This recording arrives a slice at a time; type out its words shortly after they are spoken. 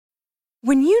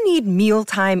When you need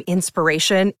mealtime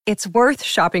inspiration, it's worth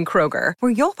shopping Kroger,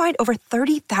 where you'll find over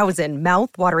 30,000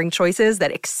 mouth-watering choices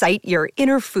that excite your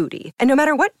inner foodie. And no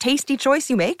matter what tasty choice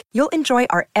you make, you'll enjoy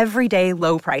our everyday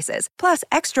low prices, plus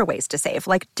extra ways to save,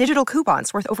 like digital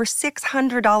coupons worth over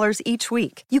 $600 each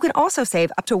week. You can also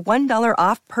save up to $1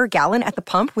 off per gallon at the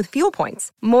pump with fuel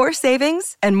points. More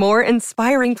savings and more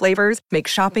inspiring flavors make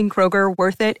shopping Kroger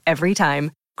worth it every time.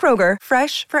 Kroger,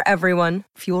 fresh for everyone.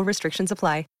 Fuel restrictions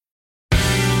apply.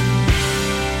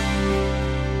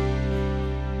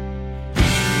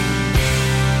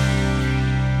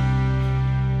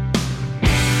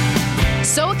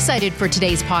 So excited for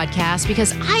today's podcast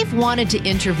because I've wanted to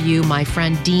interview my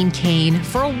friend Dean Cain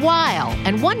for a while.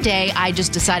 And one day I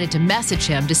just decided to message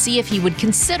him to see if he would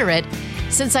consider it,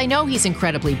 since I know he's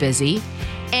incredibly busy.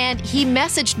 And he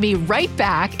messaged me right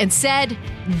back and said,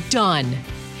 done.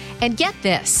 And get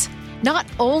this, not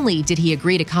only did he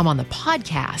agree to come on the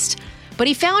podcast, but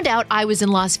he found out I was in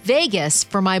Las Vegas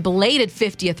for my belated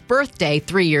 50th birthday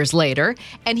 3 years later,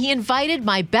 and he invited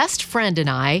my best friend and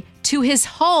I to his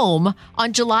home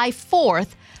on July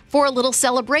 4th for a little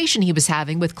celebration he was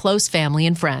having with close family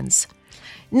and friends.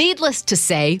 Needless to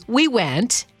say, we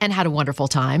went and had a wonderful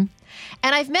time.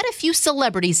 And I've met a few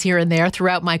celebrities here and there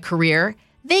throughout my career.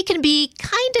 They can be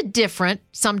kind of different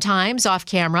sometimes off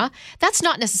camera. That's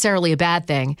not necessarily a bad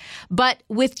thing. But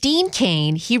with Dean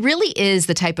Cain, he really is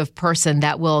the type of person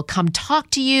that will come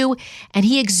talk to you, and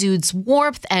he exudes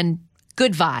warmth and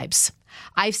good vibes.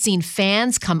 I've seen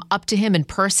fans come up to him in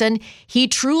person. He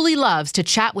truly loves to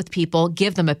chat with people,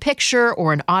 give them a picture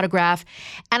or an autograph.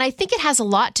 And I think it has a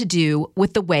lot to do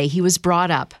with the way he was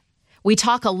brought up. We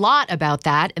talk a lot about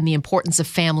that and the importance of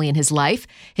family in his life.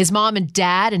 His mom and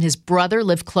dad and his brother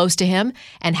live close to him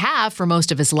and have for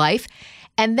most of his life.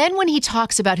 And then when he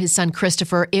talks about his son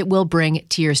Christopher, it will bring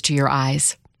tears to your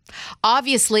eyes.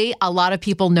 Obviously, a lot of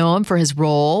people know him for his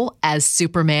role as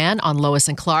Superman on Lois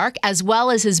and Clark, as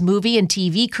well as his movie and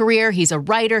TV career. He's a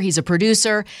writer, he's a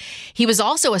producer. He was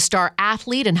also a star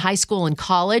athlete in high school and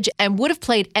college and would have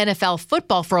played NFL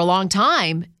football for a long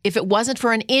time if it wasn't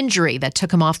for an injury that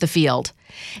took him off the field.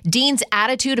 Dean's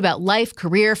attitude about life,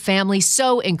 career, family,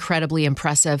 so incredibly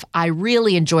impressive. I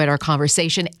really enjoyed our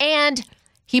conversation, and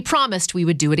he promised we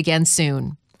would do it again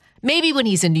soon. Maybe when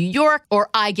he's in New York or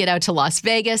I get out to Las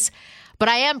Vegas, but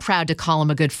I am proud to call him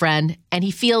a good friend, and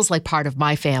he feels like part of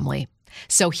my family.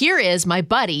 So here is my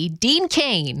buddy, Dean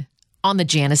Cain, on the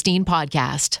Janice Dean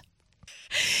podcast.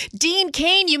 Dean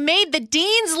Cain, you made the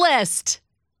Dean's list.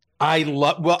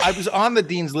 Well, I was on the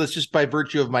Dean's list just by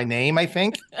virtue of my name, I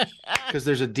think, because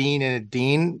there's a Dean and a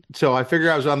Dean. So I figured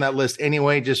I was on that list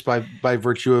anyway, just by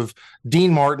virtue of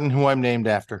Dean Martin, who I'm named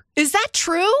after. Is that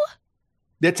true?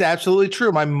 That's absolutely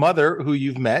true. My mother, who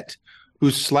you've met,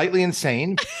 who's slightly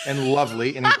insane and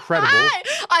lovely and incredible.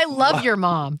 I love your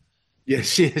mom. Yeah,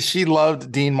 she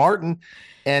loved Dean Martin.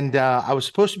 And I was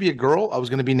supposed to be a girl. I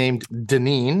was going to be named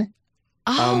Deneen.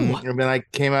 Oh. And then I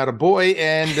came out a boy,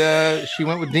 and she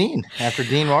went with Dean after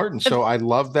Dean Martin. So I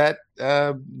love that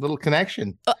little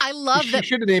connection. I love that. She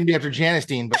should have named me after Janice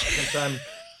Dean, but since I'm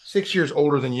 6 years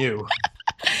older than you.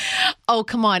 Oh,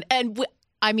 come on. And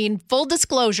I mean, full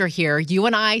disclosure here, you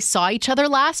and I saw each other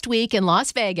last week in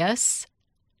Las Vegas.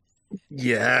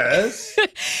 Yes.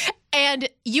 And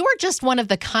you are just one of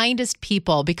the kindest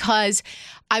people, because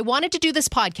I wanted to do this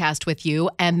podcast with you,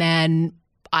 and then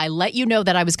I let you know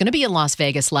that I was going to be in Las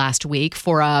Vegas last week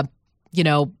for a,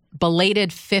 belated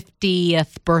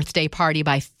 50th birthday party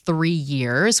by 3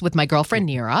 years with my girlfriend,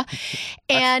 Nira.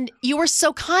 And you were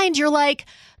so kind. You're like,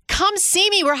 come see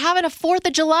me. We're having a 4th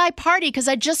of July party because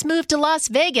I just moved to Las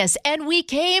Vegas, and we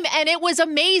came, and it was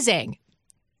amazing.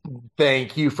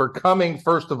 Thank you for coming,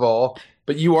 first of all.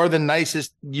 But you are the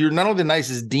nicest. You're not only the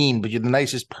nicest Dean, but you're the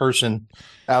nicest person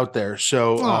out there.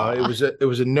 So it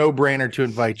was a no-brainer to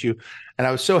invite you. And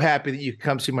I was so happy that you could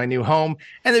come see my new home,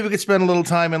 and that we could spend a little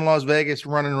time in Las Vegas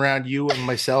running around, you and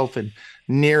myself and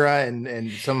Nira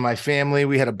and some of my family.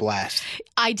 We had a blast.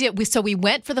 I did. So we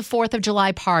went for the 4th of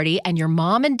July party, and your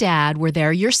mom and dad were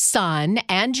there, your son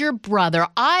and your brother.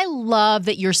 I love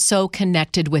that you're so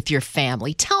connected with your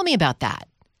family. Tell me about that.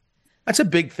 That's a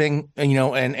big thing, and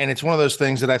it's one of those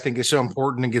things that I think is so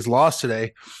important and gets lost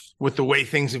today with the way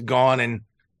things have gone, and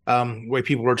way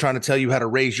people are trying to tell you how to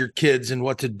raise your kids and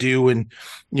what to do, and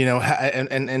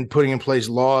and putting in place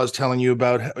laws telling you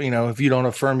about if you don't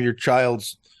affirm your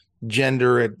child's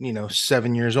gender at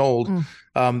 7 years old,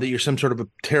 that you're some sort of a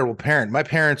terrible parent. My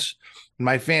parents,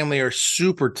 my family are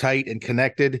super tight and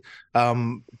connected.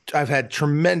 I've had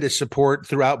tremendous support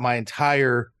throughout my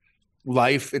entire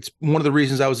life. It's one of the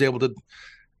reasons I was able to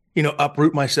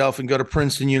uproot myself and go to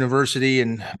Princeton University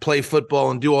and play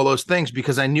football and do all those things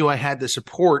because I knew I had the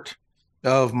support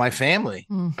of my family,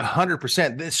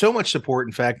 100%. So much support,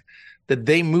 in fact, that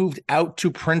they moved out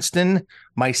to Princeton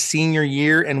my senior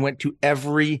year and went to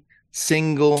every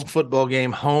single football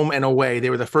game, home and away. They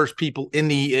were the first people in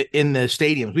the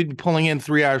stadiums. We'd be pulling in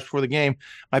 3 hours before the game.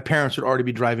 My parents would already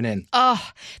be driving in. Oh,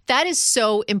 that is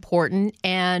so important.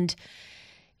 And,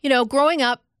 growing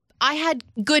up, I had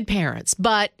good parents,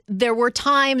 but there were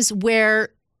times where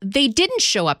they didn't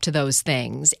show up to those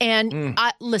things. And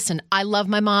I love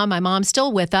my mom. My mom's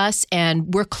still with us,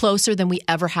 and we're closer than we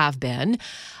ever have been.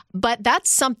 But that's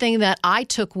something that I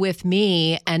took with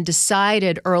me and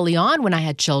decided early on when I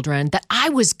had children that I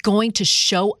was going to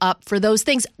show up for those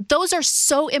things. Those are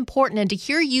so important. And to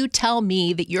hear you tell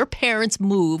me that your parents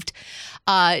moved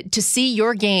to see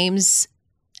your games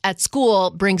at school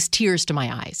brings tears to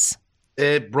my eyes.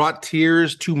 It brought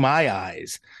tears to my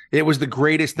eyes. It was the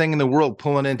greatest thing in the world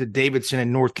pulling into Davidson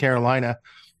in North Carolina.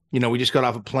 We just got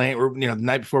off a plane, or, the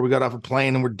night before we got off a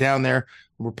plane, and we're down there.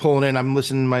 We're pulling in. I'm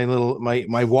listening to my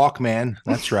Walkman.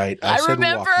 That's right. I said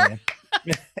remember.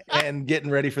 Walkman. And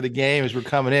getting ready for the game as we're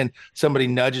coming in. Somebody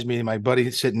nudges me, and my buddy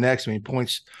sitting next to me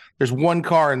points. There's one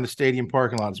car in the stadium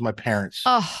parking lot. It's my parents.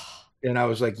 Oh. And I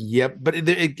was like, yep. But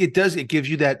it gives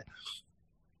you that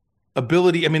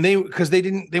ability. I mean, they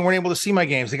weren't able to see my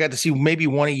games. They got to see maybe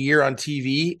one a year on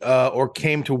TV, or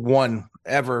came to one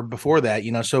ever before that,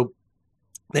 so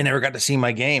they never got to see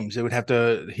my games. They would have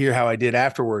to hear how I did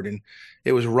afterward. And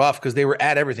it was rough because they were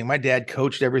at everything. My dad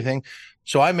coached everything.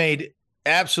 So I made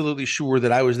absolutely sure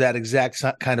that I was that exact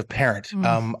kind of parent.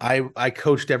 I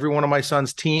coached every one of my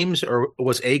son's teams, or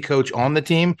was a coach on the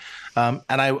team. And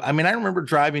I remember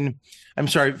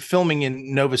filming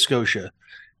in Nova Scotia.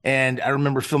 And I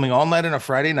remember filming all night on a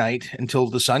Friday night until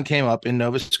the sun came up in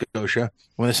Nova Scotia.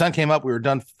 When the sun came up, we were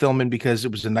done filming because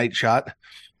it was a night shot.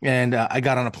 And I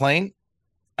got on a plane.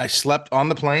 I slept on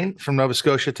the plane from Nova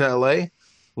Scotia to LA,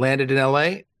 landed in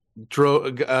LA,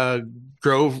 drove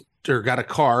or got a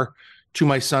car to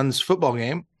my son's football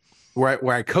game where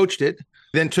I coached it,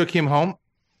 then took him home,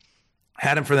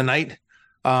 had him for the night.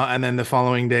 And then the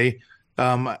following day,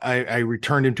 I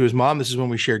returned him to his mom. This is when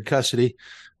we shared custody.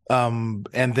 And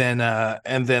then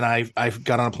I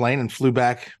got on a plane and flew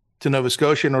back to Nova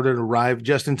Scotia in order to arrive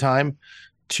just in time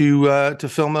to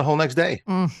film the whole next day.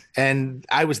 And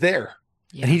I was there.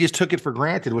 Yeah. And he just took it for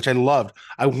granted, which I loved.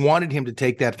 I wanted him to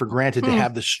take that for granted, to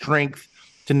have the strength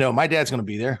to know my dad's going to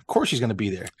be there. Of course he's going to be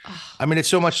there. I mean, it's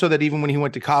so much so that even when he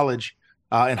went to college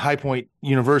in High Point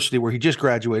University, where he just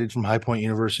graduated from High Point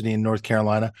University in North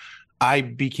Carolina, I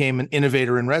became an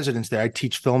innovator in residence there. I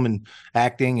teach film and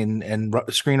acting and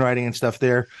screenwriting and stuff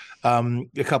there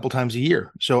a couple times a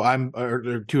year. So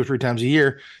or 2 or 3 times a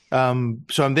year. So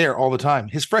I'm there all the time.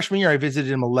 His freshman year, I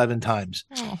visited him 11 times.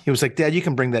 Oh. He was like, Dad, you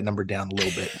can bring that number down a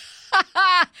little bit.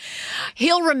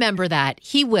 He'll remember that.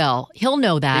 He will. He'll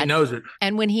know that. He knows it.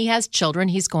 And when he has children,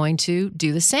 he's going to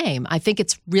do the same. I think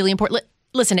it's really important.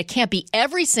 Listen, it can't be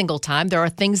every single time. There are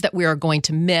things that we are going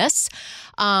to miss.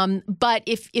 But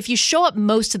if you show up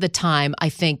most of the time, I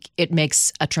think it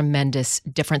makes a tremendous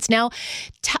difference. Now,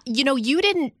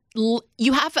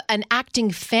 you have an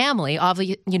acting family.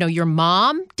 Obviously, your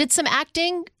mom did some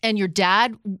acting and your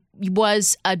dad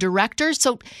was a director.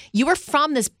 So you were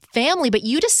from this family, but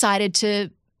you decided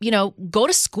to, go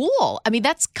to school. I mean,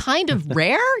 that's kind of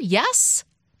rare. Yes.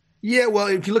 Yeah, well,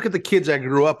 if you look at the kids I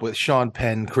grew up with, Sean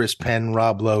Penn, Chris Penn,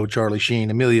 Rob Lowe, Charlie Sheen,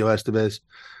 Emilio Estevez,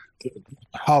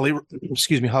 Holly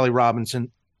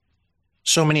Robinson,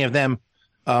 so many of them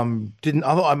didn't,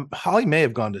 although Holly may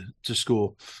have gone to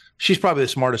school. She's probably the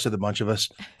smartest of the bunch of us.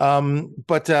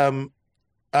 But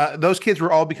those kids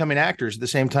were all becoming actors at the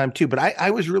same time too. But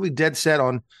I was really dead set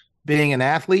on being an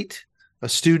athlete, a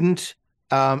student,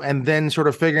 and then sort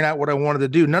of figuring out what I wanted to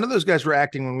do. None of those guys were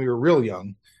acting when we were real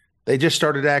young. They just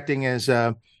started acting as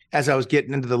I was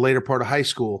getting into the later part of high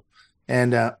school.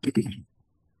 And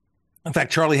in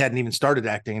fact, Charlie hadn't even started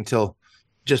acting until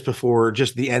just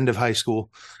the end of high school.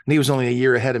 And he was only a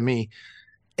year ahead of me.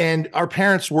 And our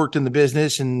parents worked in the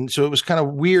business. And so it was kind of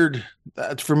weird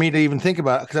for me to even think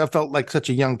about it, because I felt like such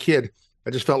a young kid.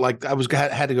 I just felt like I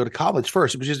had to go to college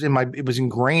first. It was just it was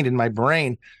ingrained in my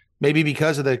brain, maybe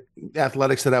because of the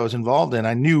athletics that I was involved in.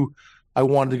 I knew I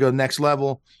wanted to go to the next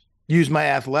level, use my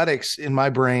athletics in my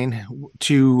brain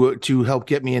to help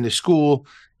get me into school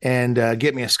and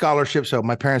get me a scholarship so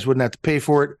my parents wouldn't have to pay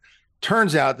for it.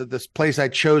 Turns out that this place I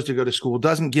chose to go to school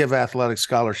doesn't give athletic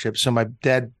scholarships, so my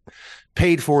dad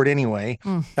paid for it anyway.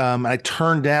 I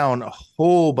turned down a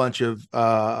whole bunch of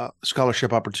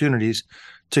scholarship opportunities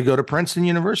to go to Princeton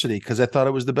University because I thought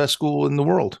it was the best school in the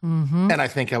world. And I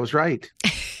think I was right.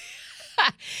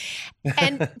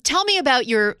 And tell me about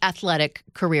your athletic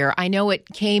career. I know it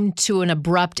came to an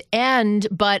abrupt end,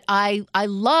 but I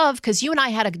love, because you and I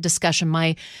had a discussion.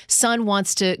 My son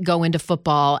wants to go into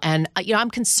football, and I'm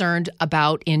concerned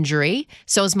about injury.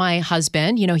 So is my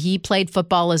husband. He played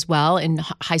football as well in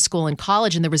high school and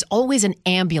college, and there was always an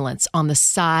ambulance on the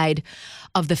side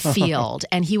of the field,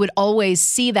 and he would always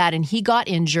see that, and he got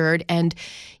injured. And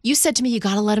you said to me, you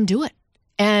got to let him do it.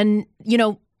 And,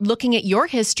 looking at your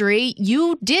history,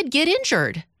 you did get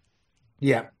injured.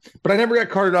 Yeah, but I never got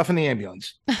carted off in the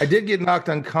ambulance. I did get knocked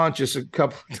unconscious a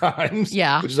couple of times,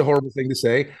 yeah, which is a horrible thing to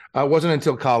say. It wasn't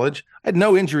until college. I had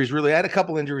no injuries, really. I had a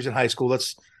couple injuries in high school.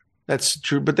 That's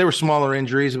true, but they were smaller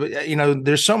injuries. But,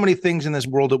 there's so many things in this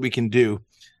world that we can do,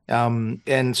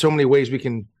 and so many ways we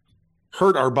can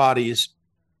hurt our bodies.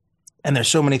 And there's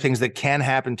so many things that can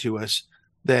happen to us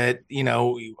that,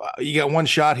 you got one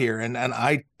shot here. And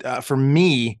I, for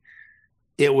me,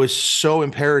 it was so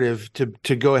imperative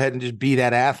to go ahead and just be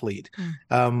that athlete.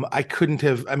 I couldn't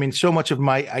have, so much of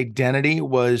my identity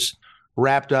was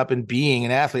wrapped up in being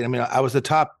an athlete. I was the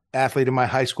top athlete in my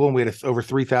high school, and we had over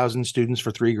 3,000 students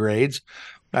for 3 grades.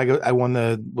 I won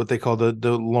what they call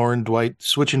the Lauren Dwight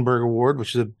Switchenberg Award,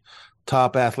 which is a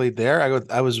top athlete there.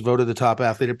 I was voted the top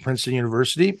athlete at Princeton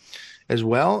University as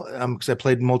well, because I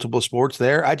played multiple sports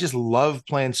there. I just love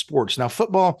playing sports. Now,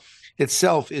 football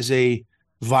itself is a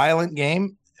violent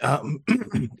game.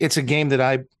 It's a game that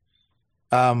I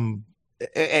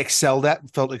excelled at,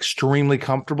 felt extremely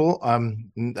comfortable.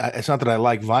 It's not that I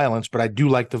like violence, but I do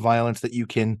like the violence that you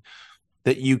can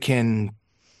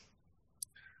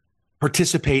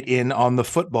participate in on the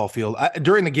football field.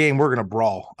 During the game, we're going to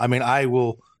brawl. I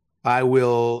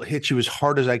will hit you as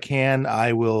hard as I can.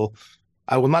 I will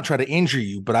not try to injure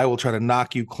you, but I will try to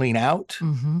knock you clean out.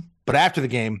 But after the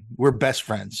game, we're best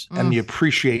friends, and you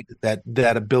appreciate that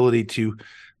ability to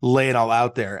lay it all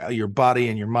out there, your body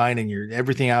and your mind and your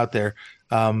everything out there.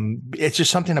 It's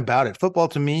just something about it. Football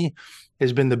to me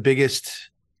has been the biggest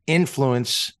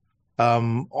influence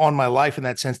on my life, in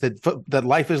that sense that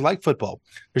life is like football.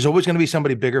 There's always going to be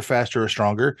somebody bigger, faster, or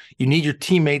stronger. You need your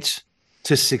teammates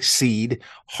to succeed.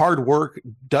 Hard work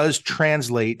does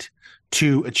translate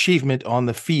to achievement on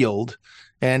the field,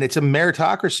 and it's a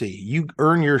meritocracy. You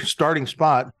earn your starting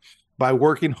spot by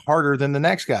working harder than the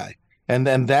next guy. And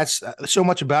then that's so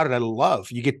much about it I love.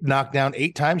 You get knocked down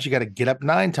 8 times, you got to get up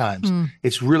 9 times.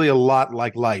 It's really a lot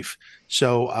like life.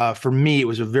 So for me, it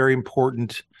was a very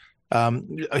important,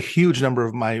 a huge number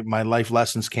of my life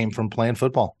lessons came from playing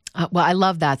football. Well, I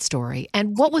love that story.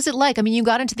 And what was it like? You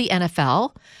got into the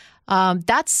NFL.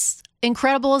 That's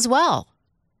incredible as well.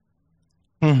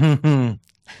 The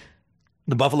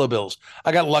Buffalo Bills.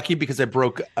 I got lucky because I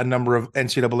broke a number of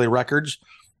NCAA records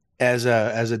as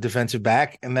a defensive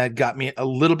back, and that got me a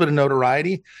little bit of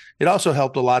notoriety. It also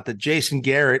helped a lot that Jason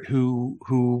Garrett, who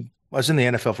was in the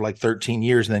NFL for like 13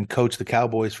 years and then coached the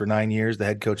Cowboys for 9 years, the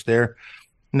head coach there.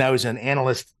 Now he's an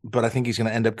analyst, but I think he's going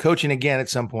to end up coaching again at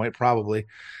some point, probably.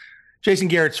 Jason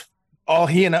Garrett's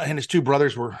he and his 2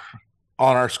 brothers were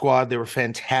on our squad. They were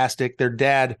fantastic. Their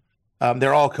dad,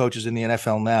 they're all coaches in the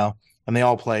NFL now, and they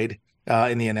all played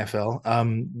in the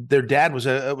NFL. Their dad was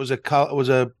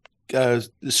a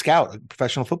scout, a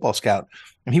professional football scout,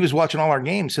 and he was watching all our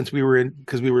games because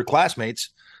we were classmates.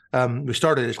 We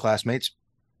started as classmates,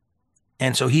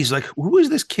 and so he's like, "Who is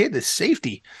this kid, this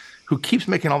safety, who keeps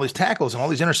making all these tackles and all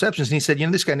these interceptions?" And he said,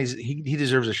 "This guy he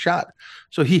deserves a shot."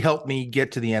 So he helped me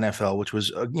get to the NFL, which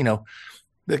was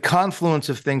the confluence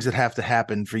of things that have to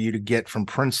happen for you to get from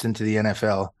Princeton to the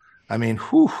NFL.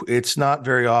 It's not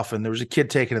very often. There was a kid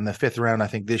taken in the 5th round, I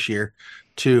think, this year,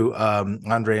 to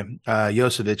Andre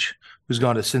Josevich, who's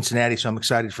gone to Cincinnati. So I'm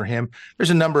excited for him.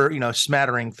 There's a number,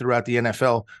 smattering throughout the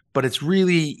NFL, but it's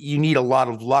really, you need a lot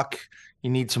of luck. You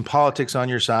need some politics on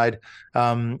your side,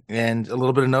 and a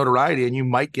little bit of notoriety, and you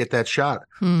might get that shot.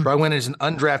 So I went as an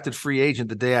undrafted free agent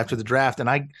the day after the draft.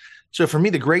 So for me,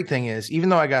 the great thing is, even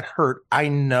though I got hurt, I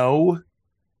know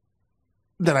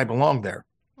that I belong there.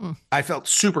 I felt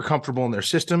super comfortable in their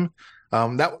system.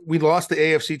 That we lost the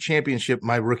AFC Championship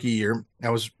my rookie year. I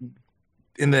was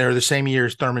in there the same year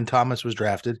as Thurman Thomas was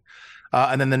drafted.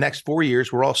 And then the next 4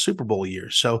 years were all Super Bowl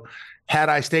years. So had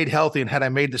I stayed healthy and had I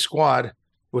made the squad,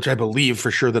 which I believe for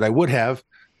sure that I would have,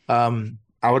 I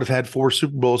would have had 4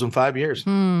 Super Bowls in 5 years.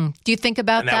 Do you think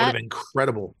about that? And that would have been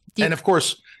incredible. And of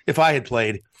course, if I had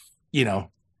played,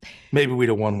 maybe we'd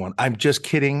have won one. I'm just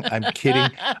kidding. I'm kidding.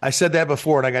 I said that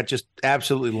before, and I got just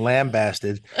absolutely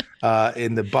lambasted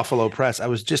in the Buffalo press. I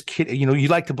was just kidding. You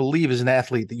like to believe as an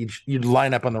athlete that you'd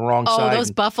line up on the wrong side. Oh,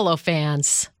 those Buffalo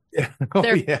fans. Yeah.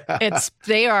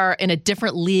 They are in a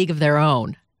different league of their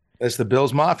own. That's the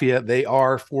Bills Mafia. They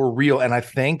are for real. And I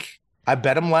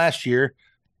bet them last year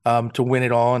to win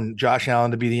it all and Josh Allen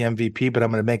to be the MVP, but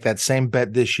I'm going to make that same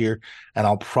bet this year, and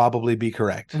I'll probably be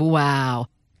correct. Wow.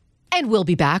 And we'll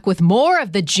be back with more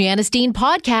of the Janice Dean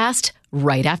podcast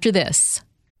right after this.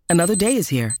 Another day is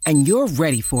here, and you're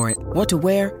ready for it. What to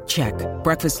wear? Check.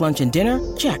 Breakfast, lunch, and dinner?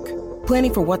 Check.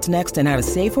 Planning for what's next and how to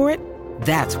save for it?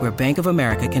 That's where Bank of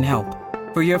America can help.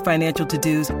 For your financial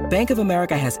to-dos, Bank of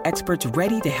America has experts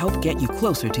ready to help get you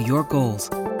closer to your goals.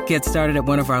 Get started at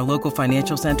one of our local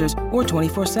financial centers or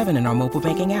 24/7 in our mobile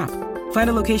banking app. Find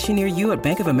a location near you at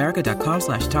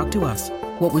bankofamerica.com/talktous.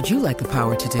 What would you like the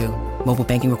power to do? Mobile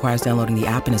banking requires downloading the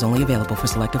app and is only available for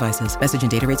select devices. Message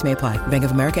and data rates may apply. Bank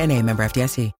of America N.A., member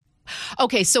FDIC.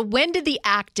 Okay, so when did the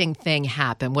acting thing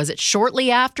happen? Was it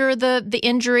shortly after the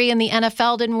injury and the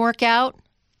NFL didn't work out?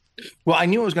 Well, I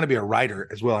knew I was going to be a writer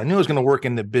as well. I knew I was going to work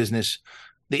in the business,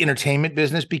 the entertainment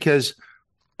business, because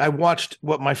I watched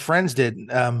what my friends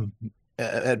did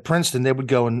at Princeton. They would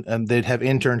go and they'd have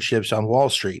internships on Wall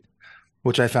Street,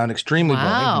 which I found extremely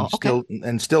boring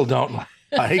and still don't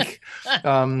like.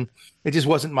 It just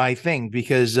wasn't my thing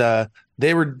because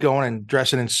they were going and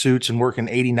dressing in suits and working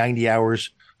 80, 90 hours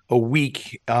a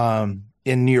week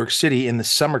in New York City in the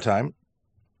summertime.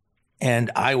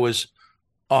 And I was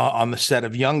on the set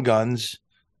of Young Guns,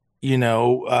 hanging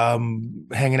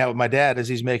out with my dad as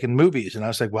he's making movies. And I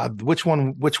was like, wow, which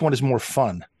one is more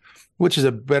fun? Which is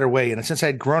a better way? And since I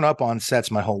had grown up on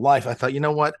sets my whole life, I thought, you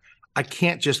know what? I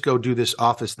can't just go do this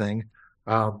office thing.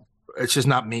 It's just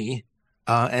not me.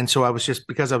 And so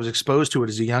because I was exposed to it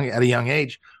at a young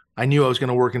age, I knew I was going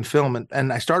to work in film.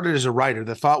 And I started as a writer.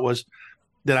 The thought was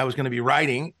that I was going to be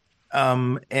writing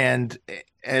and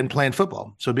playing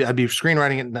football. So I'd be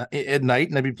screenwriting at night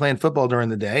and I'd be playing football during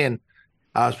the day. And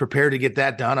I was prepared to get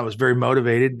that done. I was very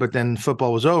motivated, but then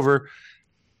football was over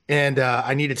and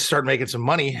I needed to start making some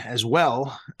money as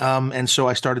well. And so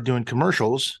I started doing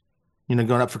commercials,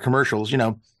 going up for commercials,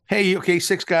 hey, okay,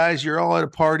 6 guys, you're all at a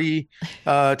party.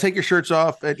 Take your shirts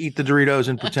off and eat the Doritos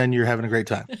and pretend you're having a great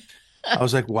time. I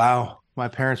was like, wow, my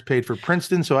parents paid for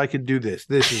Princeton so I could do this.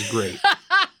 This is great.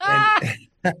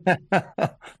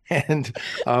 And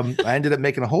I ended up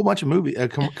making a whole bunch of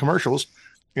commercials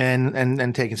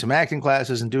and taking some acting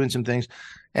classes and doing some things.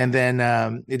 And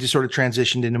then it just sort of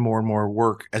transitioned into more and more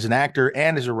work as an actor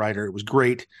and as a writer. It was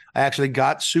great. I actually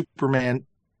got Superman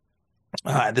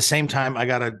at the same time I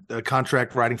got a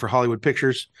contract writing for Hollywood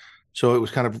Pictures. So it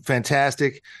was kind of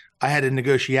fantastic. I had to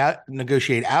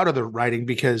negotiate out of the writing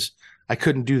because I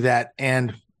couldn't do that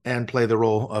and play the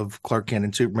role of Clark Kent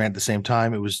and Superman at the same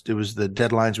time. It was the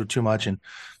deadlines were too much. And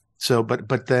so,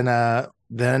 but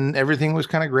then everything was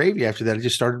kind of gravy after that. I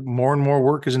just started more and more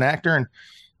work as an actor and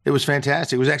it was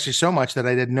fantastic. It was actually so much that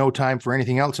I had no time for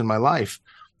anything else in my life.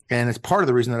 And it's part of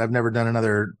the reason that I've never done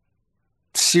another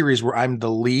series where I'm the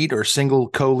lead or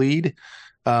single lead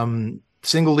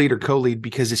or co-lead,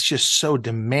 because it's just so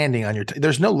demanding on your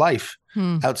there's no life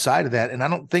outside of that. And I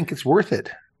don't think it's worth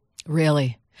it.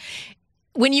 Really?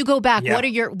 When you go back, what are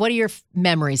your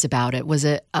memories about it? Was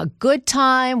it a good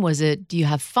time? Do you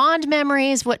have fond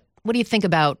memories? What do you think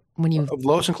about when you of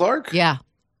Lois and Clark? Yeah.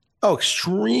 Oh,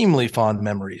 extremely fond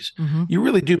memories. Mm-hmm. You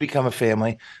really do become a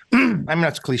family. I mean,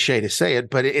 that's cliche to say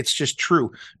it, but it's just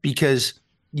true because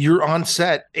you're on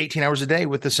set 18 hours a day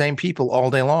with the same people all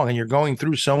day long, and you're going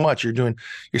through so much. You're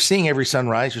seeing every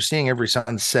sunrise, you're seeing every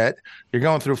sunset, you're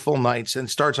going through full nights, and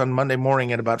it starts on Monday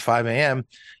morning at about 5 a.m.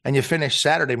 and you finish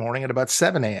Saturday morning at about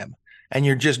 7 a.m. And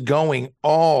you're just going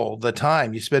all the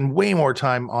time. You spend way more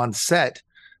time on set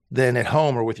than at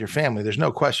home or with your family. There's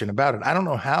no question about it. I don't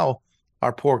know how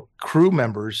our poor crew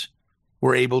members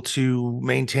were able to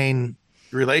maintain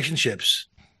relationships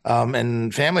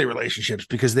and family relationships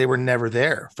because they were never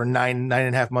there for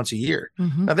 9.5 months a year.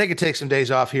 Mm-hmm. Now they could take some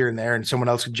days off here and there and someone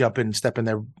else could jump in and step in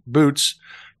their boots,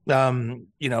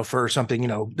 for something,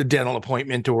 the dental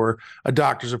appointment or a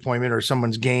doctor's appointment or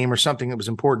someone's game or something that was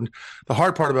important. The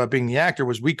hard part about being the actor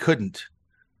was we couldn't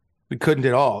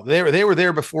at all. They were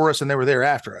there before us and they were there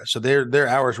after us. So their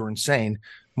hours were insane,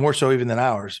 more so even than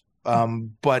ours.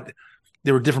 But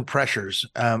there were different pressures.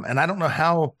 And I don't know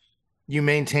how you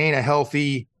maintain a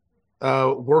healthy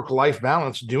work-life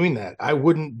balance doing that. I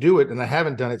wouldn't do it, and I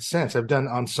haven't done it since. I've done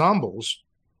ensembles,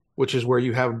 which is where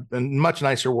you have a much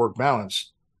nicer work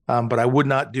balance. But I would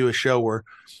not do a show where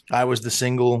I was the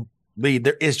single lead,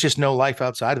 there is just no life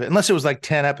outside of it, unless it was like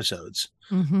 10 episodes,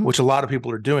 which a lot of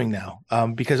people are doing now,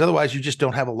 because otherwise you just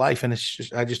don't have a life. And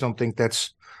I just don't think that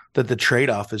the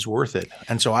trade-off is worth it.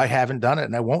 And so I haven't done it,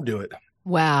 and I won't do it.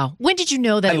 Wow. When did you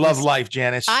know that? I love life,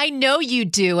 Janice. I know you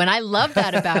do, and I love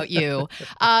that about you.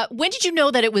 When did you know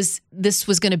that this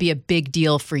was going to be a big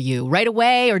deal for you? Right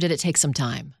away, or did it take some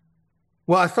time?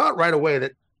 Well, I thought right away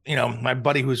that, my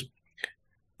buddy who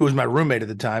was my roommate at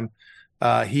the time,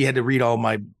 he had to read all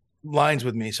my lines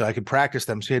with me so I could practice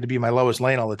them. So he had to be my Lois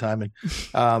Lane all the time.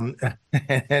 And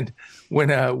and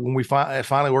when we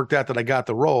finally worked out that I got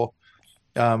the role,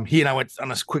 he and I went on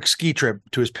a quick ski trip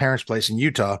to his parents' place in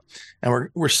Utah, and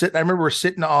we're sitting. I remember we're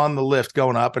sitting on the lift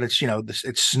going up, and it's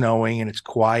it's snowing and it's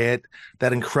quiet.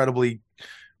 That incredibly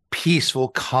peaceful,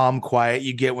 calm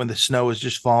we get when the snow is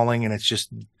just falling, and it's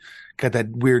just got that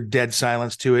weird dead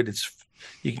silence to it.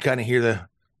 You can kind of hear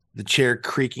the chair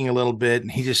creaking a little bit,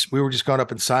 and we were just going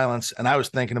up in silence, and I was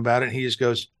thinking about it. And he just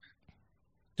goes,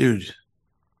 "Dude,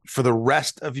 for the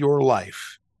rest of your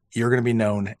life, you're going to be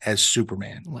known as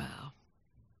Superman." Wow.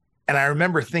 And I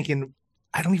remember thinking,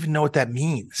 I don't even know what that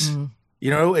means.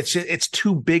 It's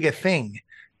too big a thing.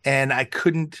 And I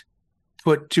couldn't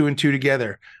put two and two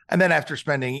together. And then after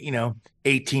spending,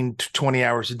 18 to 20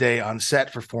 hours a day on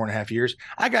set for 4.5 years,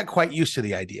 I got quite used to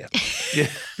the idea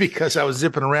because I was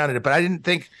zipping around in it. But I didn't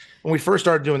think when we first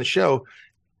started doing the show,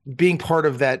 being part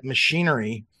of that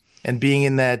machinery and being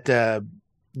in that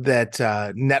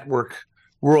network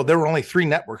world, there were only 3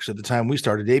 networks at the time we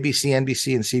started: ABC,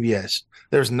 NBC, and CBS.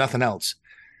 There's nothing else.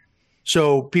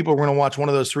 So people were going to watch one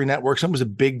of those 3 networks. It was a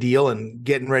big deal, and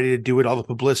getting ready to do it, all the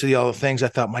publicity, all the things. I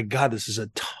thought, my God, this is a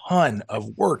ton of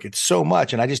work. It's so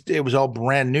much. And it was all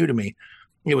brand new to me.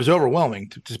 It was overwhelming,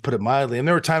 to put it mildly. And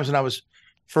there were times when I was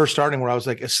first starting where I was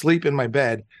like asleep in my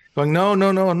bed going, no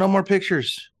more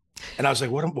pictures. And I was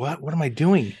like, what am I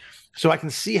doing? So I can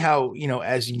see how,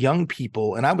 as young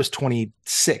people, and I was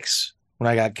 26 when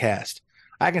I got cast.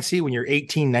 I can see when you're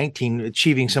 18, 19,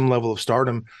 achieving some level of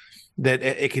stardom, that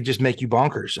it could just make you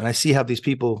bonkers. And I see how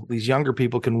these younger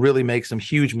people can really make some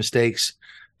huge mistakes.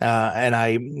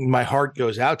 And my heart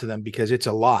goes out to them, because it's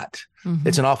a lot.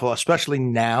 It's an awful, especially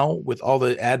now with all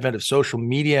the advent of social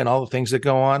media and all the things that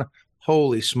go on.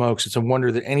 Holy smokes. It's a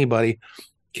wonder that anybody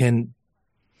can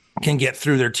get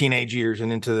through their teenage years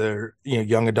and into their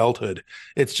young adulthood.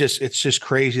 It's just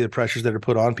crazy, the pressures that are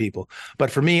put on people.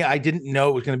 But for me, I didn't know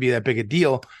it was going to be that big a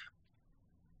deal.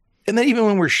 And then even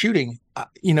when we're shooting,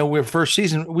 we're first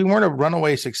season, we weren't a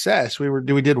runaway success.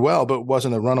 We did well, but it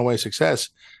wasn't a runaway success.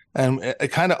 And it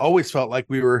kind of always felt like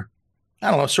we were,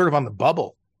 I don't know, sort of on the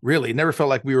bubble, really. It never felt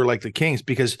like we were like the Kings,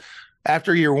 because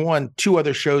after year 1, 2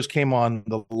 other shows came on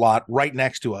the lot right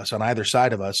next to us on either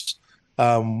side of us.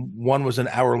 One was an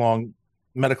hour-long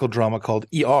medical drama called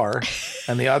ER,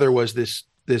 and the other was this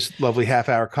lovely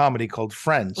half-hour comedy called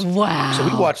Friends. Wow. So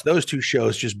we watched those 2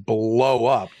 shows just blow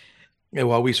up,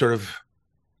 while we sort of,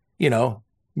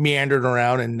 meandered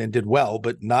around and did well,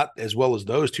 but not as well as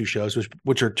those 2 shows,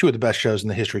 which are 2 of the best shows in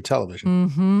the history of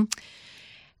television.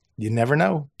 You never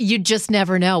know. You just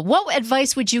never know. What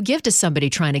advice would you give to somebody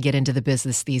trying to get into the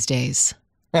business these days?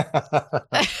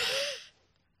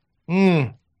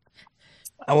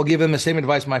 I will give them the same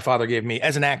advice my father gave me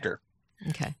as an actor.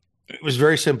 Okay. It was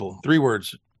very simple. 3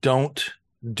 words: don't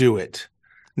do it.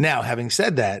 Now, having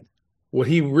said that, what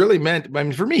he really meant,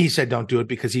 for me, he said don't do it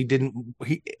because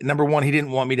number one, he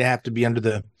didn't want me to have to be under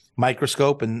the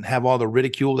microscope and have all the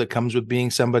ridicule that comes with being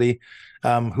somebody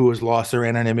who has lost their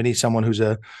anonymity, someone who's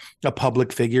a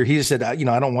public figure. He just said, I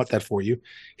don't want that for you.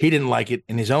 He didn't like it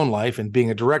in his own life. And being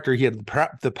a director, he had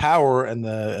the power and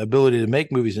the ability to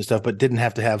make movies and stuff, but didn't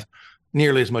have to have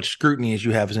nearly as much scrutiny as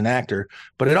you have as an actor.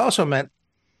 But it also meant,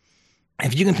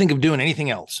 if you can think of doing anything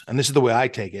else, and this is the way I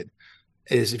take it,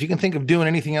 is if you can think of doing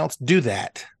anything else, do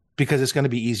that, because it's going to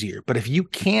be easier. But if you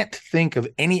can't think of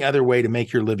any other way to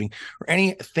make your living or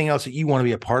anything else that you want to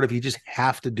be a part of, you just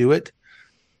have to do it.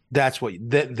 That's what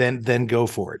then go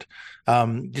for it.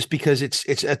 Just because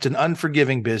it's an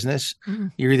unforgiving business. Mm-hmm.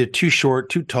 You're either too short,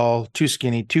 too tall, too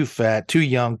skinny, too fat, too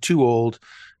young, too old.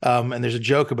 And there's a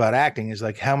joke about acting is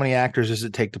like, how many actors does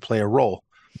it take to play a role?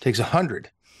 It takes 100.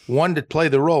 1 to play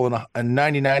the role and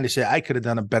 99 to say, I could have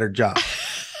done a better job.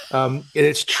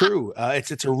 It's true.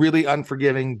 It's a really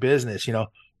unforgiving business.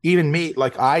 Even me,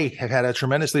 like, I have had a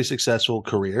tremendously successful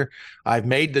career. I've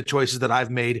made the choices that I've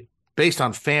made based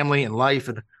on family and life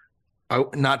and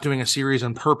not doing a series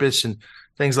on purpose and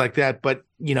things like that. But,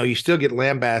 you still get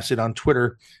lambasted on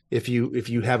Twitter if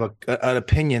you have an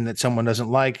opinion that someone doesn't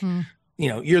like.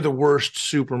 You're the worst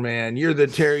Superman. You're the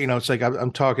terror. It's like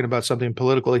I'm talking about something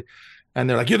politically. And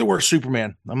they're like, "You're the worst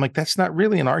Superman." I'm like, "That's not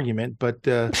really an argument, but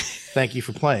thank you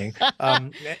for playing."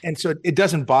 And so it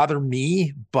doesn't bother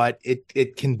me, but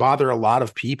it can bother a lot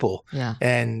of people. Yeah.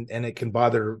 And it can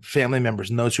bother family members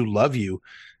and those who love you.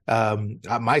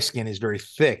 My skin is very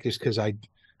thick just because I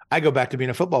go back to being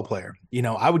a football player.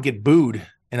 I would get booed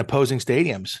in opposing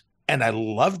stadiums, and I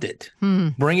loved it.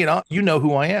 Bring it on. You know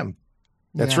who I am.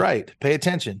 That's right. Pay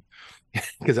attention,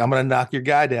 because I'm going to knock your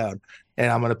guy down. And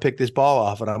I'm going to pick this ball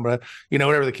off, and I'm going to,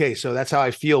 whatever the case. So that's how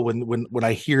I feel when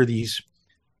I hear these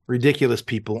ridiculous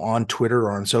people on Twitter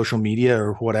or on social media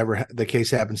or whatever the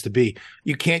case happens to be.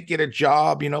 You can't get a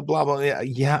job, blah, blah.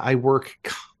 Yeah, I work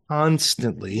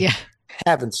constantly. Yeah.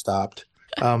 Haven't stopped.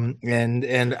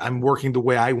 And I'm working the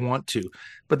way I want to.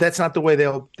 But that's not the way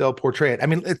they'll portray it. I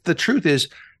mean, the truth is,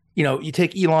 you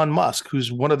take Elon Musk, who's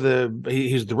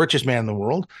he's the richest man in the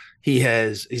world. He's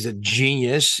a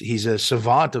genius. He's a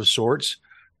savant of sorts.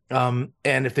 And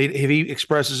if he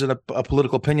expresses a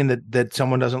political opinion that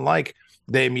someone doesn't like,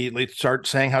 they immediately start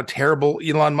saying how terrible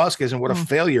Elon Musk is and what a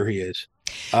failure he is.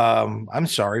 I'm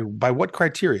sorry. By what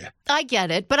criteria? I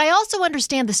get it, but I also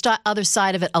understand the other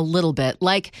side of it a little bit.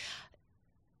 Like,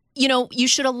 you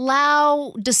should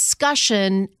allow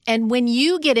discussion. And when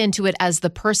you get into it as the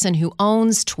person who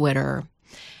owns Twitter,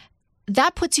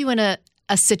 that puts you in a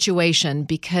situation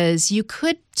because you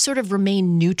could sort of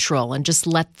remain neutral and just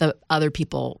let the other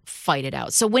people fight it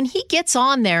out. So when he gets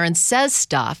on there and says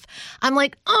stuff, I'm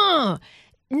like,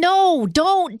 no,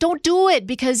 don't do it,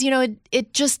 because,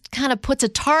 it just kind of puts a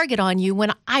target on you,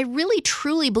 when I really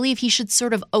truly believe he should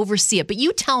sort of oversee it. But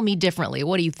you tell me differently.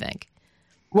 What do you think?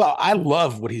 Well, I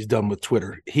love what he's done with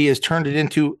Twitter. He has turned it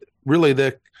into really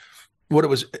what it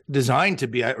was designed to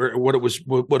be, or what it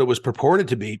was purported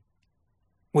to be,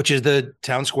 which is the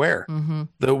town square,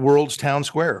 the world's town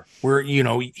square, where,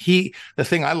 the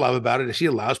thing I love about it is he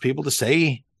allows people to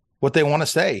say what they want to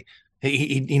say.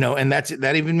 He and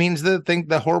that even means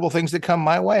the horrible things that come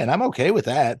my way. And I'm okay with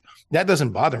that. That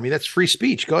doesn't bother me. That's free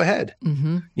speech. Go ahead.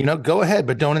 Go ahead,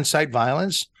 but don't incite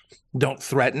violence. Don't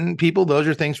threaten people. Those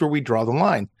are things where we draw the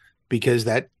line, because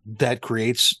that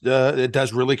creates, it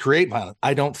does really create violence.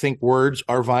 I don't think words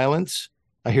are violence.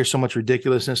 I hear so much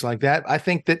ridiculousness like that. I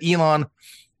think that Elon,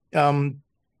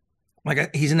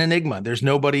 he's an enigma. There's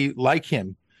nobody like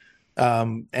him.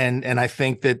 And I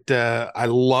think that I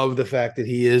love the fact that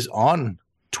he is on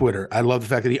Twitter. I love the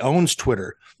fact that he owns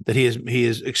Twitter, that he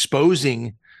is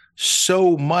exposing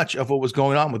so much of what was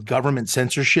going on with government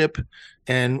censorship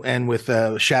and with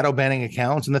shadow banning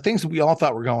accounts and the things that we all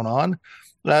thought were going on.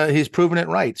 He's proven it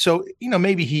right. So,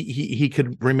 maybe he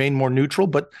could remain more neutral,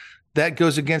 but that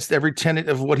goes against every tenet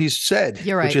of what he's said.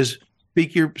 You're right. Which is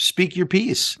speak your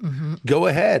piece. Go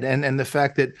ahead. And the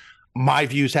fact that my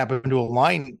views happen to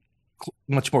align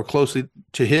much more closely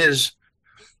to his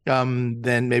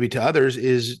than maybe to others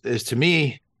is to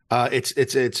me, it's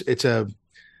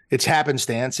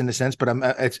happenstance in a sense, but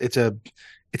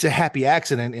it's a happy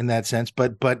accident in that sense.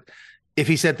 But if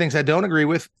he said things I don't agree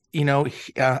with,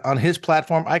 on his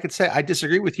platform, I could say I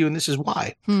disagree with you, and this is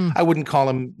why. I wouldn't call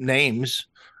him names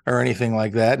or anything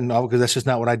like that, and all, because that's just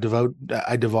not what I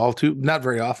devolve to. Not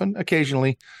very often.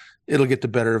 Occasionally, it'll get the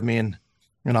better of me, and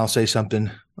I'll say something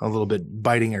a little bit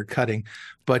biting or cutting.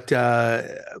 But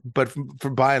for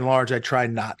by and large, I try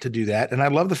not to do that. And I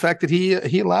love the fact that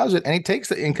he allows it, and he takes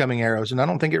the incoming arrows, and I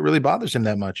don't think it really bothers him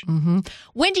that much.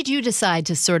 When did you decide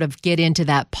to sort of get into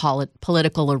that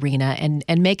political arena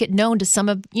and make it known to some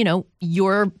of,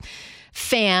 your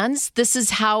fans, this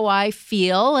is how I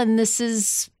feel, and this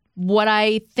is what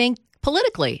I think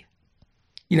politically?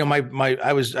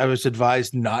 I was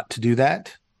advised not to do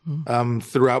that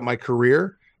throughout my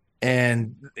career.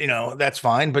 And, that's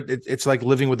fine, but it's like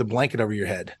living with a blanket over your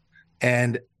head.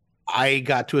 And I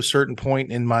got to a certain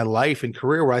point in my life and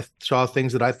career where I saw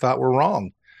things that I thought were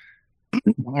wrong.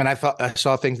 And I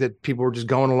saw things that people were just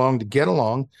going along to get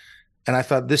along. And I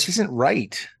thought, this isn't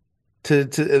right.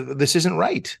 This isn't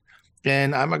right.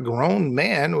 And I'm a grown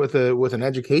man with an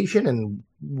education and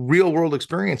real world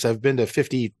experience. I've been to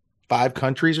 55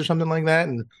 countries or something like that,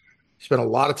 and spent a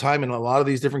lot of time in a lot of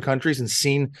these different countries and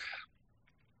seen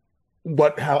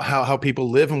how people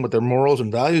live and what their morals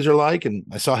and values are like. And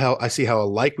I see how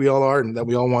alike we all are, and that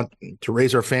we all want to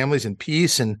raise our families in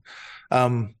peace. And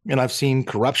I've seen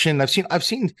corruption. I've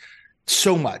seen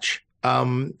so much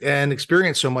and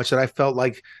experienced so much that I felt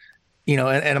like, and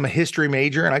I'm a history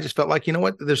major, and I just felt like,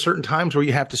 there's certain times where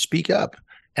you have to speak up.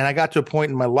 And I got to a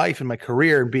point in my life, in my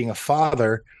career, and being a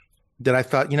father, that I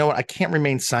thought, I can't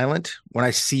remain silent when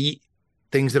I see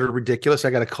things that are ridiculous. I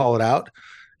got to call it out.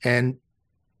 And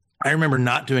I remember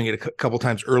not doing it a couple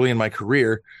times early in my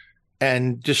career,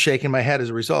 and just shaking my head as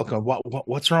a result, going,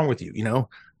 what's wrong with you?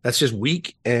 That's just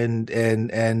weak,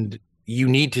 and you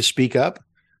need to speak up.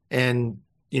 And,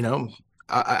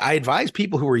 I advise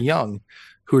people who are young,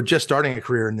 who are just starting a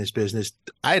career in this business,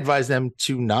 I advise them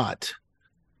to not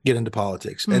get into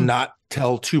politics and not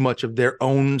tell too much of their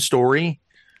own story,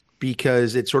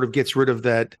 because it sort of gets rid of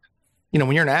that.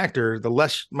 When you're an actor, the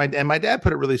less my dad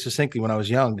put it really succinctly when I was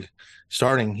young,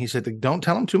 starting, he said, don't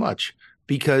tell them too much,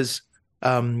 because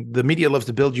the media loves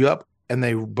to build you up,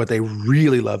 but they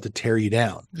really love to tear you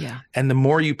down. Yeah. And the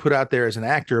more you put out there as an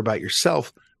actor about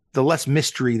yourself, the less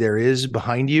mystery there is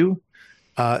behind you.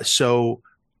 So,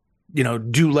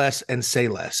 do less and say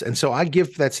less. And so I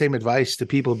give that same advice to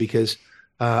people, because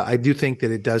I do think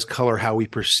that it does color how we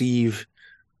perceive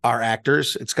our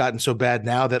actors. It's gotten so bad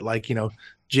now that,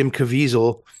 Jim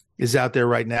Caviezel is out there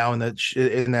right now in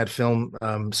that film,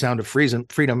 Sound of Freedom.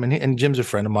 And Jim's a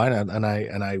friend of mine, and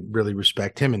I really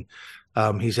respect him.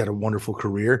 And he's had a wonderful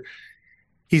career.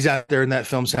 He's out there in that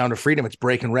film, Sound of Freedom. It's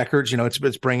breaking records.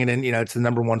 It's bringing in, it's the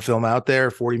number one film out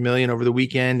there, 40 million over the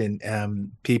weekend.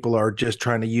 And people are just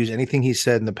trying to use anything he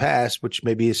said in the past, which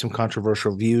maybe is some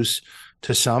controversial views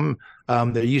to some.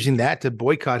 They're using that to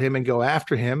boycott him and go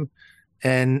after him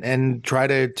and try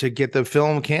to get the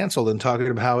film canceled, and talking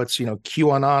about how it's,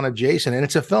 QAnon adjacent. And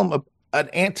it's a film, an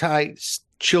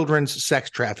anti-children's sex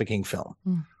trafficking film.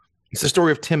 It's the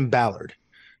story of Tim Ballard,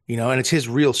 and it's his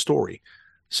real story.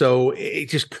 So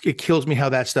it kills me how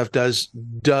that stuff does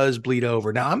bleed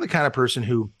over. Now, I'm the kind of person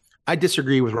who, I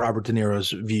disagree with Robert De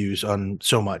Niro's views on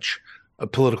so much,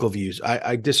 political views.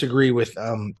 I disagree with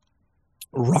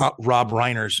Rob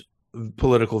Reiner's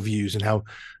political views and how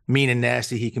mean and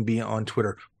nasty he can be on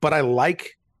Twitter. But I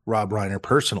like Rob Reiner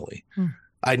personally.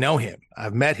 I know him.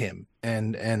 I've met him,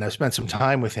 and I've spent some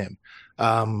time with him.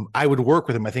 I would work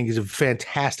with him. I think he's a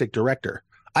fantastic director.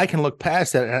 I can look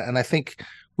past that, and I think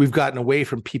we've gotten away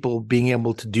from people being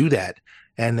able to do that,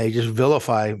 and they just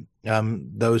vilify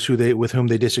those with whom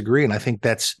they disagree. And I think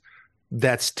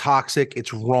that's toxic.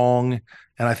 It's wrong.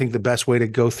 And I think the best way to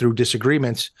go through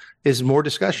disagreements is more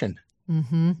discussion.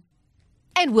 Mm-hmm.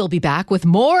 And we'll be back with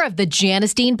more of the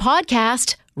Janice Dean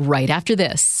podcast right after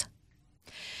this.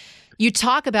 You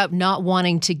talk about not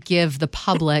wanting to give the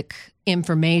public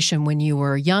information when you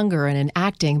were younger and in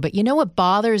acting, but what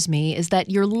bothers me is that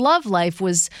your love life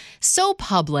was so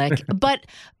public, but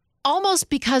almost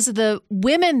because of the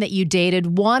women that you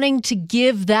dated wanting to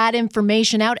give that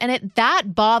information out. And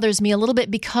that bothers me a little bit,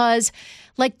 because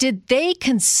did they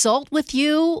consult with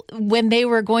you when they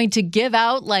were going to give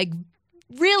out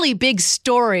really big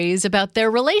stories about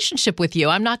their relationship with you?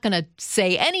 I'm not going to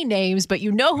say any names, but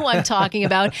you know who I'm talking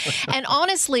about. And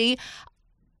honestly,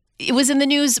 it was in the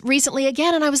news recently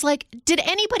again, and I was like, did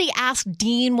anybody ask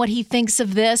Dean what he thinks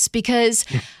of this? Because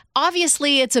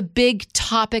obviously it's a big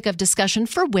topic of discussion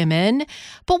for women,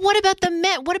 but what about the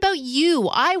men? What about you?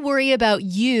 I worry about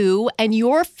you and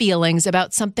your feelings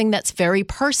about something that's very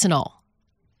personal.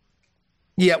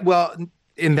 Yeah, well,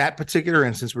 in that particular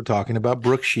instance, we're talking about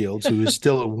Brooke Shields, who is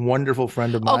still a wonderful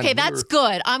friend of mine. Okay, that's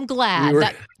good. I'm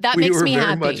glad. That makes me happy. We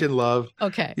were very much in love.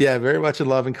 Okay. Yeah, very much in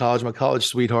love in college, my college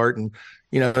sweetheart. And,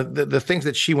 the things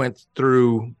that she went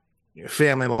through,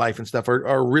 family life and stuff,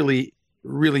 are really,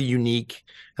 really unique.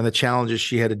 And the challenges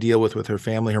she had to deal with her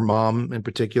family, her mom in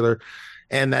particular,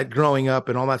 and that growing up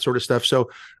and all that sort of stuff. So,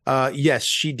 yes,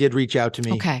 she did reach out to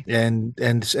me. Okay.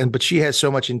 But she has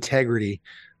so much integrity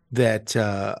that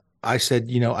I said,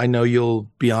 I know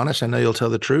you'll be honest. I know you'll tell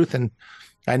the truth. And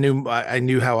I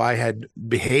knew how I had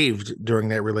behaved during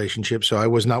that relationship. So I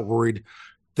was not worried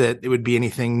that it would be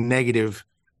anything negative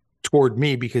toward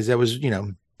me, because that was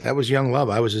young love.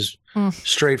 I was as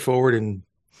straightforward and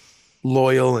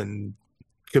loyal and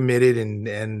committed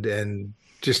and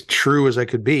just true as I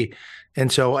could be.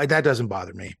 And so that doesn't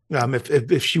bother me.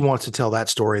 If she wants to tell that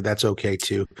story, that's okay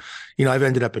too. I've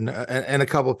ended up in a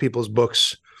couple of people's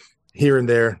books here and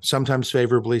there, sometimes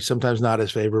favorably, sometimes not as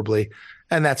favorably.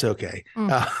 And that's okay.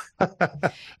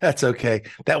 That's okay.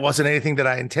 That wasn't anything that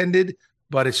I intended,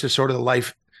 but it's just sort of the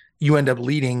life you end up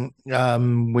leading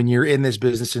when you're in this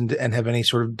business and have any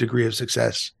sort of degree of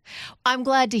success. I'm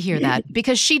glad to hear that,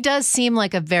 because she does seem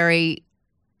like a very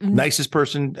nicest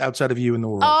person outside of you in the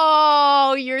world.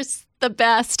 Oh, you're the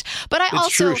best. But it's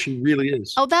true. She really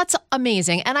is. Oh, that's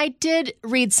amazing. And I did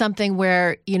read something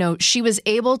where, she was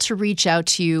able to reach out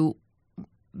to you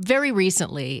very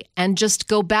recently and just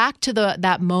go back to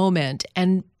that moment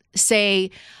and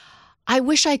say, I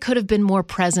wish I could have been more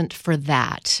present for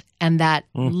that and that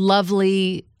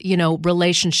lovely,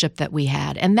 relationship that we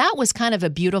had. And that was kind of a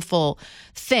beautiful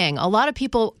thing. A lot of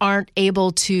people aren't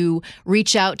able to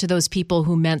reach out to those people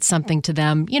who meant something to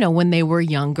them, when they were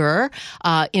younger,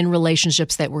 in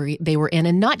relationships that they were in,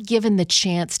 and not given the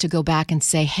chance to go back and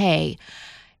say, hey,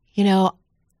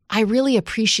 I really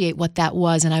appreciate what that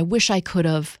was, and I wish I could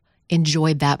have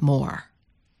enjoyed that more.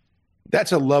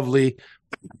 That's a lovely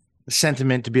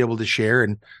sentiment to be able to share,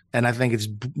 and I think it's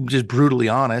just brutally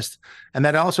honest, and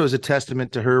that also is a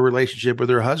testament to her relationship with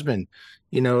her husband,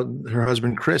 her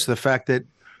husband Chris. The fact that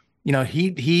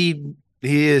he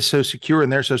is so secure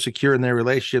and they're so secure in their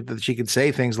relationship that she could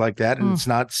say things like that, and it's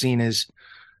not seen as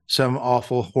some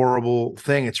awful, horrible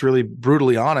thing. It's really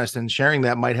brutally honest, and sharing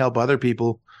that might help other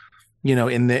people,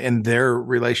 in their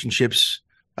relationships,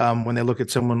 when they look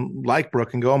at someone like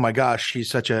Brooke and go, oh my gosh, she's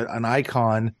such an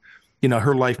icon.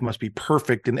 Her life must be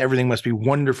perfect and everything must be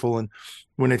wonderful. And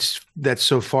when that's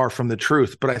so far from the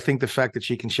truth. But I think the fact that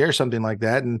she can share something like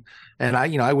that, and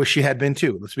I wish she had been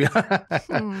too. Let's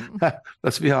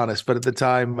be honest. But at the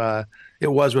time,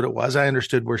 it was what it was. I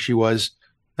understood where she was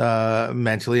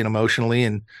mentally and emotionally,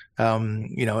 and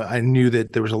I knew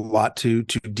that there was a lot to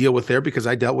deal with there because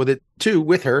I dealt with it too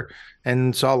with her,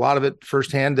 and saw a lot of it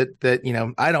firsthand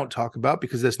that I don't talk about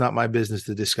because that's not my business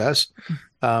to discuss.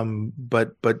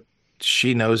 But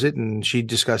she knows it and she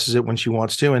discusses it when she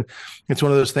wants to. And it's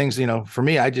one of those things, for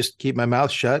me, I just keep my mouth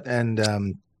shut and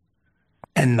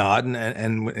nod.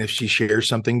 And if she shares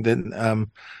something, then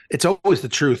it's always the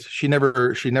truth. She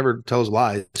never tells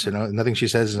lies, nothing she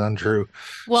says is untrue.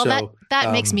 Well, so,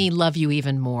 that makes me love you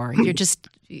even more. You're just,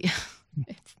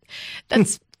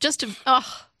 that's just,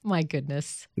 oh my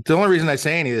goodness. The only reason I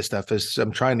say any of this stuff is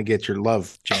I'm trying to get your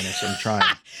love, Janice. I'm trying.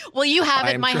 Well, you have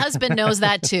it. My husband knows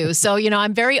that too. So,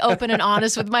 I'm very open and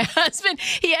honest with my husband.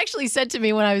 He actually said to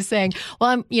me when I was saying,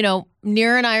 well,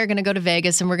 Nir and I are going to go to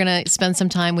Vegas and we're going to spend some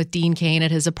time with Dean Cain at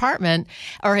his apartment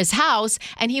or his house.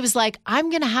 And he was like,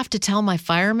 I'm going to have to tell my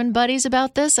fireman buddies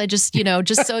about this. I just,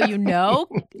 just so you know,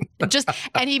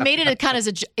 and he made it a kind of,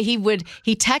 he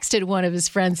texted one of his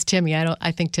friends, Timmy.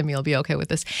 I think Timmy will be okay with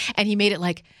this. And he made it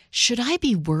like, should I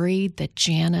be worried that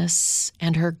Janice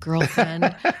and her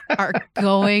girlfriend are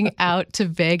going out to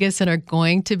Vegas and are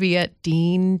going to be at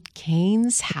Dean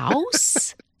Cain's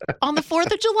house on the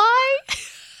 4th of July?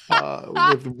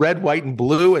 With red, white, and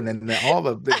blue, and then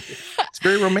it's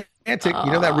very romantic.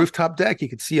 That rooftop deck, you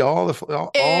could see all of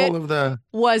the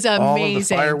was amazing. All of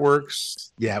the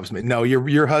fireworks. Yeah, it was. No,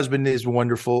 your husband is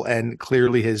wonderful, and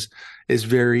clearly is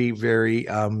very, very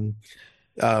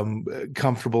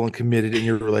comfortable and committed in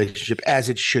your relationship, as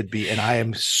it should be. And I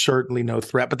am certainly no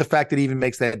threat. But the fact that he even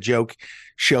makes that joke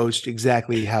shows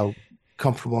exactly how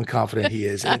comfortable and confident he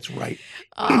is, and it's right,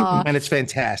 and it's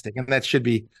fantastic, and that should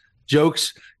be.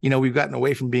 Jokes, we've gotten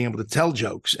away from being able to tell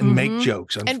jokes and make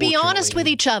jokes. And be honest with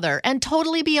each other and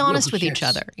totally be honest with each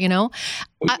other, When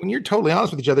you're totally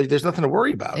honest with each other, there's nothing to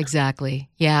worry about. Exactly.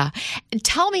 Yeah. And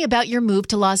tell me about your move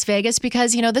to Las Vegas,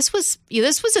 because, this was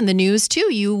in the news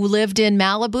too. You lived in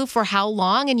Malibu for how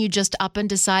long, and you just up and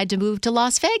decide to move to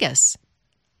Las Vegas?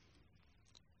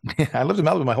 I lived in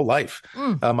Malibu my whole life.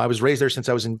 I was raised there since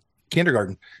I was in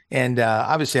kindergarten. And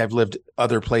obviously I've lived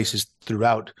other places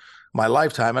throughout my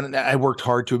lifetime, and I worked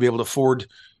hard to be able to afford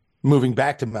moving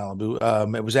back to Malibu.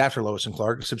 It was after Lois and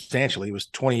Clark, substantially. It was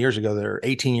 20 years ago, or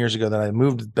 18 years ago, that I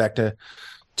moved back to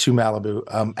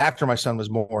Malibu after my son was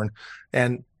born.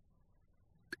 And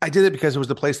I did it because it was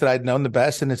the place that I'd known the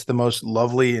best, and it's the most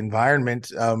lovely environment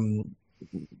to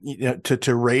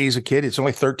raise a kid. It's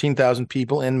only 13,000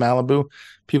 people in Malibu.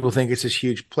 People think it's this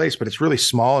huge place, but it's really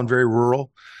small and very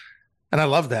rural. And I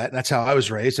love that. That's how I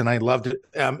was raised, and I loved it.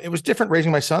 It was different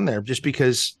raising my son there, just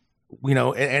because,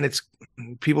 and it's,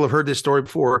 people have heard this story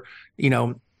before.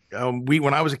 When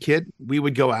I was a kid, we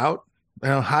would go out,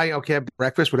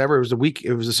 breakfast, whatever.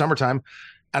 It was the summertime,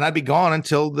 and I'd be gone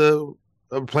until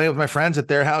playing with my friends at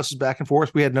their houses back and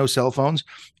forth. We had no cell phones.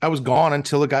 I was gone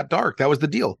until it got dark. That was the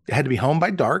deal. I had to be home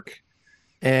by dark.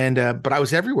 And, but I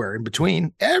was everywhere in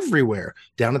between, everywhere,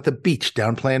 down at the beach,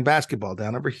 down playing basketball,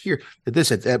 down over here,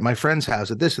 at my friend's house,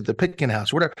 at the Pitkin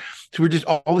house, whatever. So we were just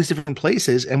all these different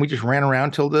places, and we just ran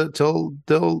around till it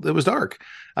was dark.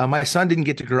 My son didn't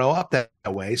get to grow up that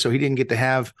way, so he didn't get to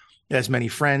have as many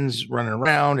friends running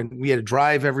around, and we had to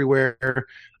drive everywhere.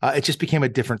 It just became a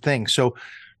different thing. So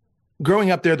growing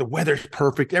up there, the weather's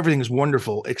perfect. Everything is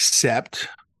wonderful, except,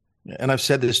 and I've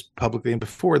said this publicly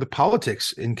before, the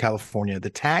politics in California,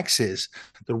 the taxes,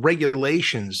 the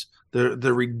regulations,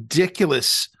 the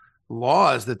ridiculous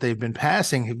laws that they've been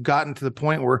passing have gotten to the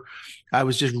point where I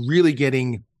was just really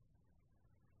getting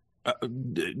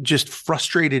just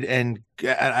frustrated, and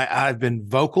I've been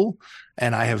vocal,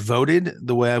 and I have voted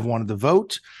the way I've wanted to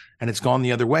vote, and it's gone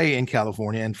the other way in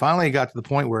California. And finally, it got to the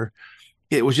point where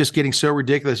it was just getting so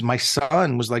ridiculous. My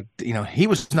son was like, he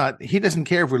doesn't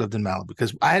care if we lived in Malibu,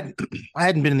 because I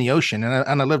hadn't been in the ocean,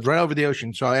 and I lived right over the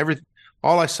ocean. So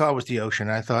all I saw was the ocean.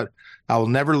 And I thought, I will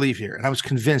never leave here. And I was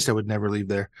convinced I would never leave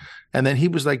there. And then he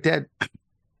was like, Dad,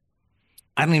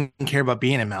 I don't even care about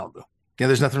being in Malibu.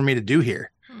 There's nothing for me to do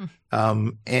here.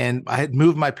 And I had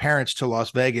moved my parents to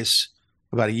Las Vegas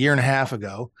about a year and a half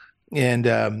ago. And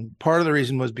part of the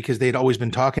reason was because they had always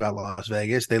been talking about Las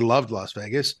Vegas. They loved Las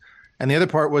Vegas. And the other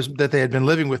part was that they had been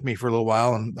living with me for a little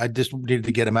while, and I just needed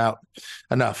to get them out.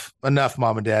 Enough,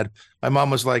 Mom and Dad. My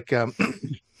mom was like, honey,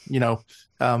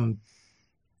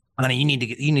 you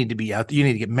need to be out. You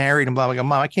need to get married and blah, blah, blah.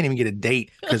 Mom, I can't even get a date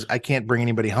because I can't bring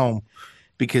anybody home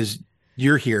because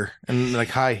you're here. And like,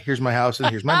 hi, here's my house and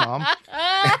here's my mom.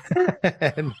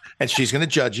 and she's going to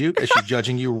judge you, as she's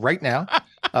judging you right now.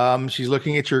 She's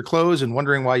looking at your clothes and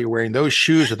wondering why you're wearing those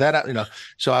shoes or that,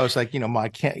 So I was like, Mom, I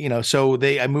can't, so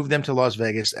I moved them to Las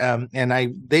Vegas. And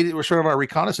they were sort of our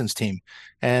reconnaissance team,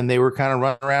 and they were kind of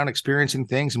running around experiencing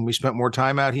things. And we spent more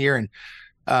time out here.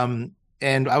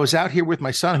 And I was out here with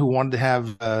my son, who wanted to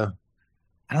have,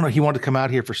 he wanted to come out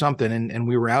here for something. And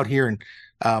we were out here, and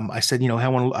I said,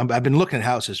 I've been looking at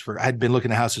houses I'd been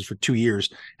looking at houses for 2 years,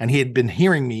 and he had been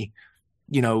hearing me,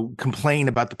 complain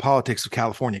about the politics of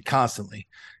California constantly.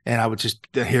 And I would just,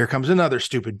 here comes another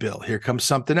stupid bill. Here comes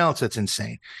something else that's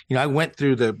insane. I went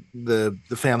through the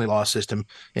family law system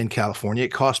in California.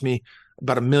 It cost me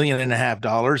about $1.5 million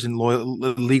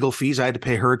in legal fees. I had to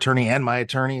pay her attorney and my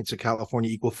attorney. It's a California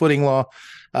equal footing law.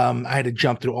 I had to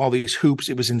jump through all these hoops.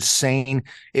 It was insane.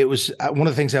 It was one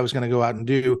of the things I was going to go out and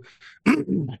do,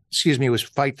 was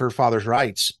fight for fathers'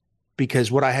 rights, because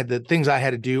the things I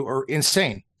had to do are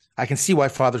insane. I can see why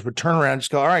fathers would turn around and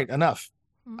just go, all right, enough.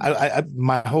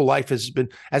 My whole life has been,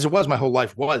 as it was, my whole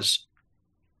life was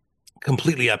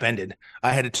completely upended.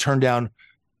 I had to turn down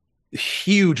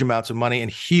huge amounts of money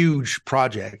and huge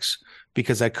projects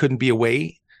because I couldn't be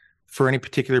away for any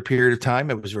particular period of time.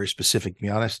 It was very specific, to be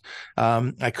honest.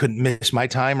 I couldn't miss my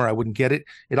time or I wouldn't get it.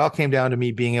 It all came down to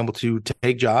me being able to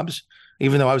take jobs,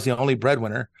 even though I was the only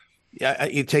breadwinner.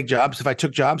 You take jobs. If I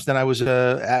took jobs, then I was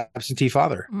a absentee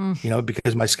father,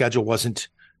 because my schedule wasn't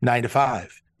 9 to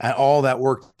 5. And all that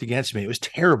worked against me. It was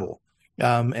terrible.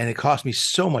 And it cost me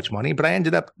so much money, but I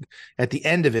ended up at the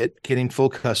end of it getting full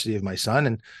custody of my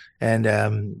son. And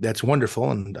that's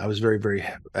wonderful. And I was very, very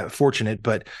fortunate,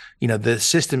 but the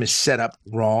system is set up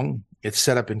wrong. It's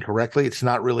set up incorrectly. It's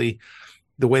not really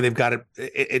the way they've got it.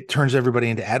 It turns everybody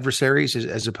into adversaries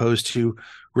as opposed to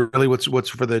really what's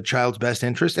for the child's best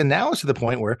interest. And now it's to the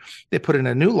point where they put in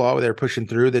a new law they're pushing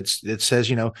through that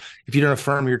says, if you don't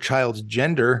affirm your child's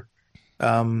gender,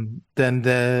 then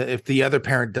if the other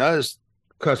parent does,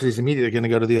 custody is immediately going to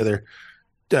go to the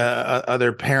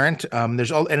other parent. And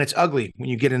it's ugly when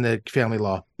you get into family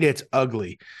law. It's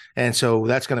ugly. And so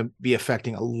that's going to be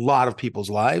affecting a lot of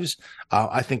people's lives.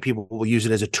 I think people will use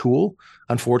it as a tool,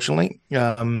 unfortunately.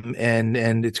 And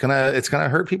it's going to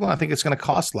hurt people. I think it's going to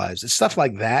cost lives. It's stuff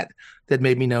like that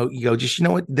made me know,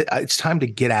 what, it's time to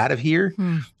get out of here.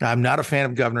 I'm not a fan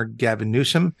of Governor Gavin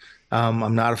Newsom.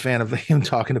 I'm not a fan of him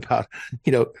talking about,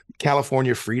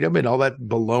 California freedom and all that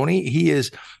baloney.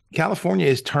 California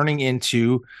is turning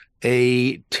into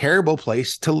a terrible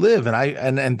place to live.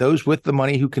 And those with the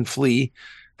money who can flee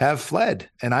have fled.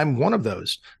 And I'm one of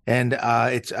those. And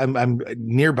I'm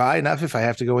nearby enough. If I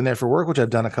have to go in there for work, which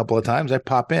I've done a couple of times, I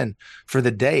pop in for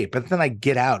the day, but then I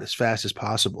get out as fast as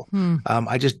possible.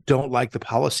 I just don't like the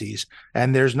policies.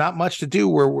 And there's not much to do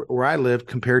where I live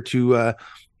compared to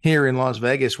here in Las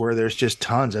Vegas, where there's just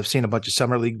tons. I've seen a bunch of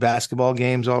summer league basketball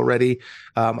games already.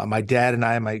 My dad and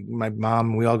I, my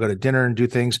mom, we all go to dinner and do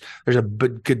things. There's a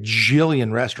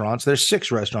gajillion restaurants. There's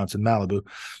 6 restaurants in Malibu.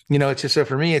 It's just, so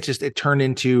for me, it turned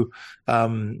into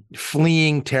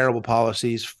fleeing terrible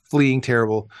policies, fleeing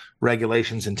terrible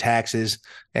regulations and taxes,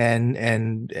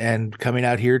 and coming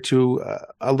out here to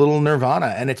a little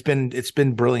nirvana. And it's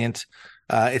been brilliant.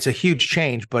 It's a huge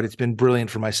change, but it's been brilliant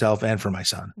for myself and for my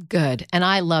son. Good. And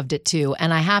I loved it too.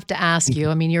 And I have to ask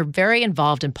you, you're very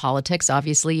involved in politics.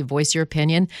 Obviously, you voice your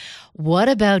opinion. What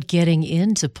about getting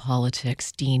into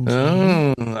politics, Dean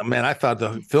Cain? Oh, man, I thought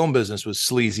the film business was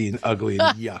sleazy and ugly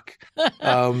and yuck.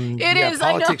 It is.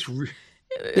 Politics,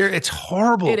 it's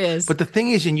horrible. It is. But the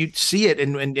thing is, and you see it,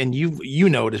 and you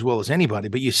know it as well as anybody,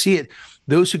 but you see it,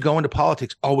 those who go into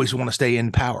politics always want to stay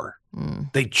in power.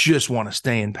 They just want to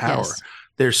stay in power. Yes.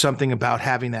 There's something about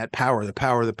having that power,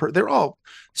 they're all,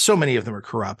 so many of them are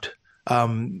corrupt.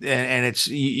 And it's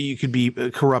you could be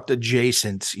corrupt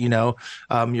adjacent.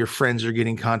 Your friends are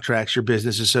getting contracts, your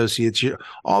business associates,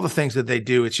 all the things that they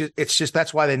do. It's just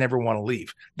that's why they never want to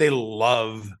leave. They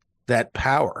love that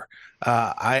power.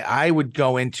 I would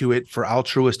go into it for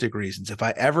altruistic reasons. If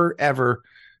I ever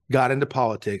got into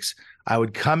politics, I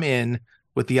would come in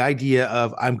with the idea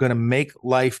of I'm going to make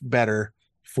life better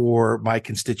for my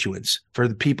constituents, for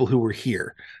the people who were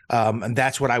here. And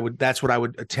that's what I would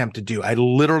attempt to do. I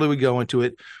literally would go into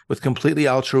it with completely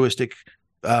altruistic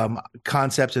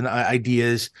concepts and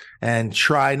ideas and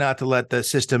try not to let the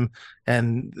system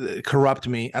and corrupt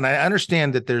me. And I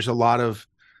understand that there's a lot of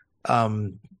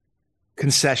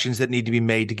concessions that need to be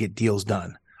made to get deals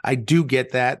done. I do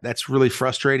get that. That's really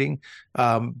frustrating.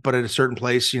 But at a certain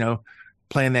place,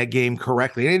 playing that game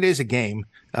correctly, and it is a game,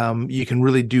 you can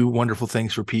really do wonderful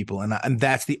things for people. And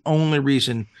that's the only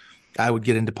reason I would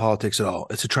get into politics at all.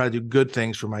 It's to try to do good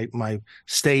things for my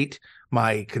state,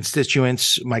 my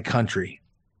constituents, my country.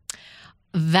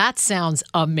 That sounds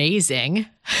amazing.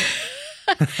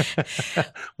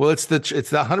 Well, it's the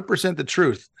 100% the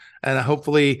truth. And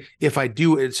hopefully, if I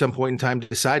do at some point in time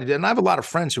decide to, and I have a lot of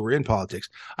friends who are in politics.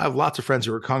 I have lots of friends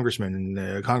who are congressmen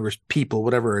and Congress people,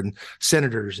 whatever, and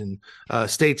senators and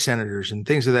state senators and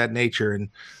things of that nature. And,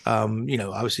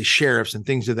 obviously sheriffs and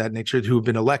things of that nature who have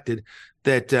been elected,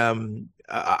 that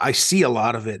I see a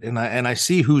lot of it. And I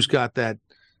see who's got that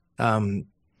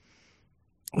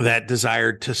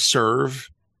desire to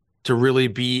serve, to really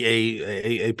be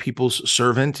a people's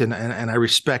servant. And I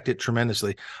respect it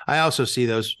tremendously. I also see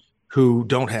those who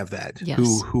don't have that,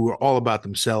 yes, who are all about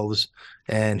themselves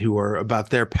and who are about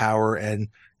their power and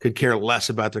could care less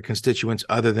about their constituents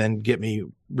other than get me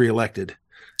reelected.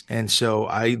 And so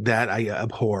I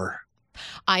abhor.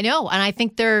 I know. And I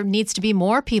think there needs to be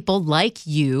more people like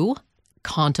you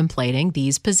contemplating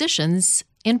these positions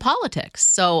in politics.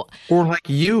 So, or like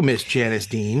you, Miss Janice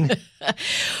Dean.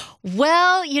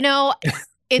 Well,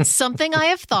 it's something I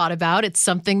have thought about. It's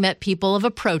something that people have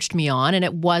approached me on, and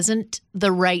it wasn't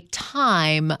the right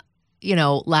time,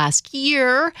 last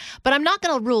year. But I'm not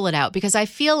going to rule it out because I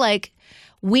feel like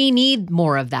we need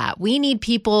more of that. We need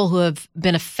people who have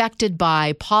been affected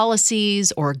by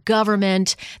policies or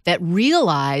government that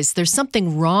realize there's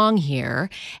something wrong here,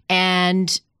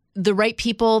 and the right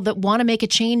people that want to make a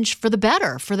change for the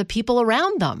better, for the people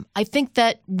around them. I think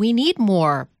that we need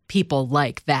more people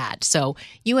like that. So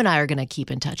you and I are going to keep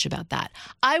in touch about that.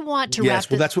 I want to wrap.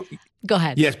 Well, that's what. Go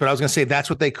ahead. Yes, but I was going to say that's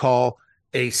what they call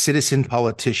a citizen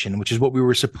politician, which is what we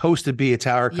were supposed to be. It's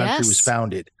how our country was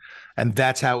founded, and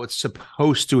that's how it's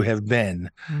supposed to have been.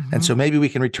 Mm-hmm. And so maybe we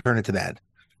can return it to that.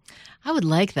 I would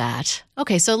like that.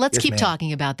 Okay, so let's keep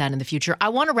talking about that in the future. I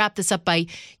want to wrap this up by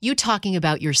you talking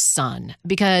about your son,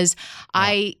 because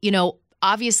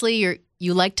obviously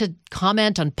you like to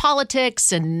comment on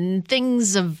politics and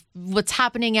things of what's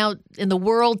happening out in the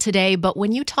world today. But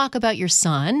when you talk about your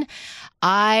son,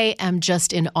 I am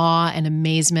just in awe and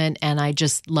amazement, and I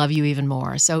just love you even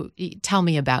more. So tell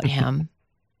me about him.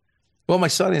 Well, my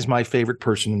son is my favorite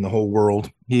person in the whole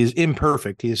world. He is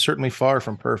imperfect. He is certainly far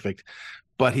from perfect,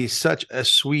 but he's such a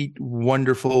sweet,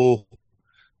 wonderful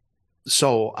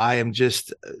soul. I am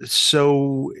just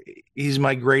he's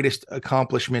my greatest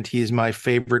accomplishment. He is my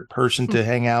favorite person to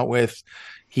hang out with.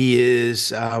 He is,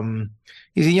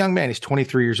 he's a young man. He's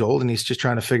 23 years old, and he's just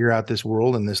trying to figure out this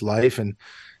world and this life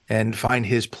and find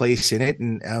his place in it.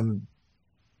 And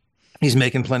he's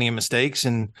making plenty of mistakes,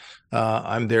 and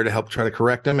I'm there to help try to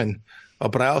correct them. And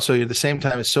but I also, at the same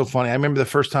time, it's so funny. I remember the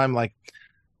first time when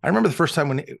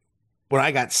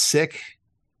I got sick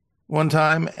one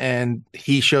time, and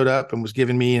he showed up and was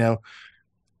giving me,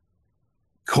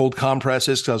 cold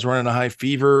compresses because I was running a high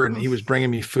fever, and he was bringing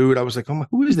me food. I was like, oh,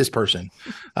 who is this person?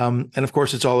 And of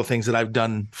course, it's all the things that I've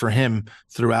done for him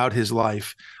throughout his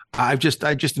life. I just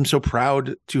am so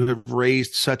proud to have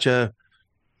raised such a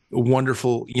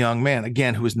wonderful young man,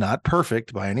 again, who is not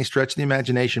perfect by any stretch of the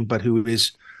imagination, but who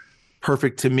is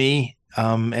perfect to me.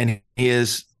 And he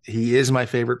is my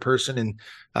favorite person. And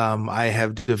I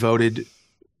have devoted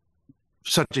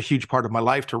such a huge part of my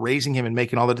life to raising him and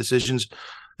making all the decisions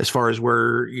as far as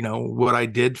where, what I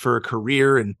did for a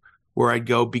career and where I'd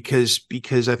go, because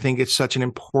I think it's such an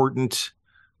important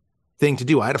thing to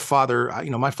do. I had a father,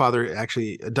 my father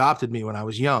actually adopted me when I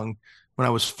was young, when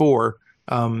I was 4.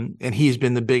 And he's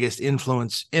been the biggest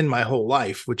influence in my whole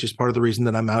life, which is part of the reason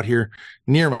that I'm out here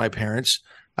near my parents,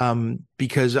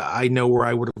 because I know where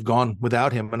I would have gone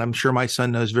without him. And I'm sure my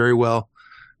son knows very well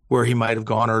where he might have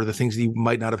gone, or the things that he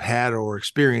might not have had or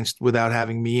experienced without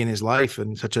having me in his life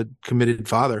and such a committed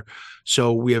father.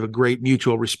 So we have a great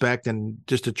mutual respect and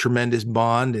just a tremendous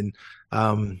bond. And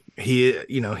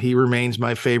he remains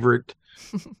my favorite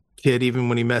kid, even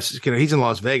when he messes. He's in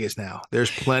Las Vegas now. There's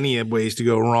plenty of ways to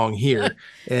go wrong here,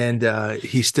 and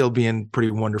he's still being pretty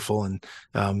wonderful. And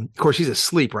of course, he's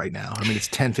asleep right now. I mean, it's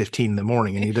 10:15 in the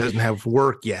morning, and he doesn't have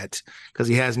work yet because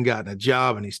he hasn't gotten a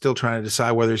job, and he's still trying to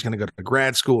decide whether he's going to go to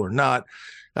grad school or not.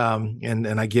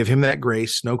 And I give him that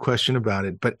grace, no question about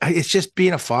it. But it's just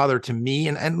being a father to me.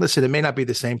 And listen, it may not be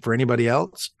the same for anybody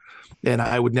else, and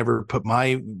I would never put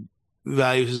my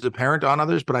values as a parent on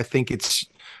others, but I think it's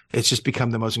just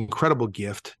become the most incredible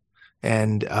gift,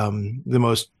 and the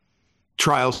most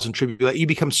trials and tribulations. You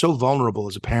become so vulnerable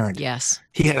as a parent. Yes.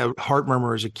 He had a heart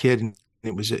murmur as a kid, and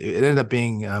it ended up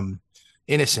being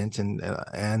innocent,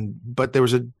 but there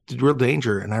was a real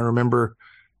danger. And I remember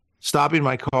stopping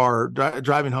my car,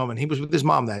 driving home, and he was with his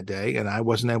mom that day, and I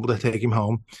wasn't able to take him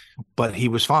home, but he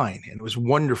was fine, and it was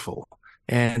wonderful.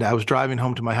 And I was driving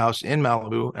home to my house in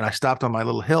Malibu, and I stopped on my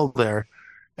little hill there,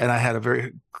 and I had a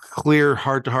very clear,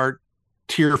 heart-to-heart,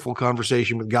 tearful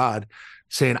conversation with God,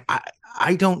 saying,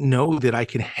 I don't know that I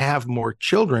can have more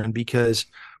children because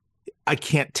I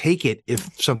can't take it if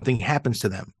something happens to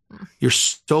them. You're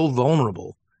so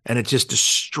vulnerable, and it just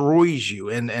destroys you.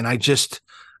 And I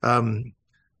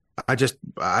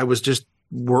was just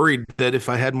worried that if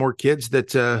I had more kids,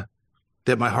 that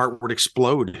my heart would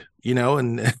explode,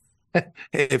 and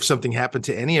if something happened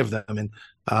to any of them. And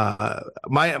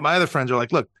my other friends are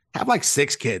like, look, have like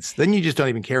 6 kids. Then you just don't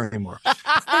even care anymore.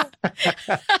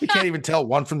 You can't even tell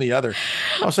one from the other.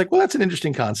 I was like, well, that's an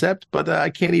interesting concept, but I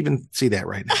can't even see that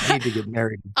right now. I need to get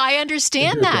married. I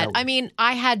understand that. I mean,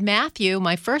 I had Matthew,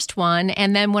 my first one,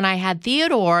 and then when I had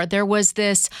Theodore, there was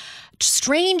this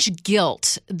strange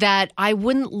guilt that I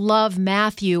wouldn't love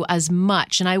Matthew as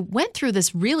much. And I went through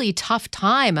this really tough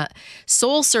time, a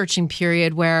soul-searching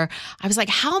period where I was like,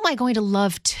 how am I going to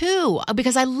love 2?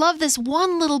 Because I love this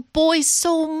one little boy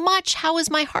so much. How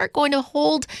is my heart going to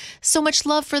hold so much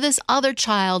love for this other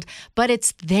child? But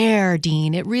it's there,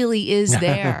 Dean. It really is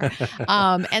there.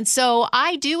 And so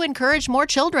I do encourage more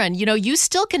children. You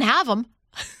still can have them.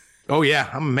 Oh yeah,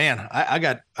 I'm a man. I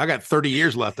got 30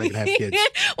 years left. I can have kids.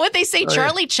 What they say,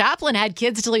 Charlie Chaplin had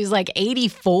kids till he was like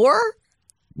 84.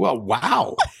 Well,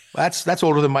 wow, that's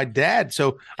older than my dad.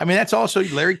 So I mean, that's also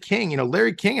Larry King.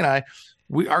 Larry King and I,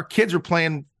 our kids were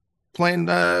playing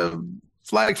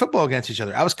flag football against each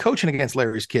other. I was coaching against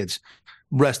Larry's kids.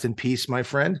 Rest in peace, my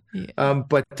friend. Yeah.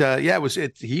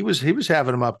 He was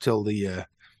having them up till the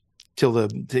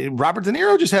Robert De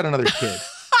Niro just had another kid.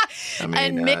 I mean,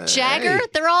 and Mick Jagger,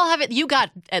 they're all having. You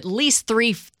got at least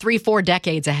 4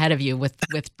 decades ahead of you with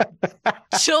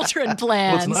children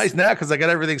plans. Well, it's nice now because I got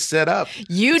everything set up.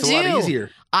 It's a lot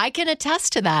easier. I can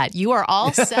attest to that. You are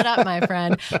all set up, my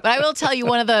friend. But I will tell you,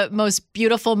 one of the most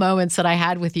beautiful moments that I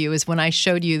had with you is when I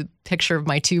showed you the picture of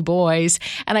my 2 boys.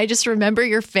 And I just remember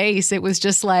your face. It was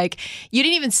just like, you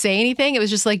didn't even say anything. It was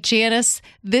just like, Janice,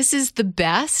 this is the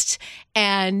best.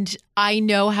 And I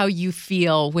know how you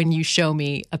feel when you show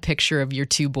me a picture of your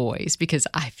 2 boys, because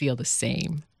I feel the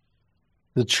same.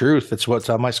 The truth. It's what's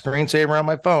on my screensaver on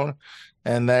my phone.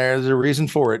 And there's a reason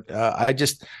for it. I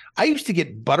used to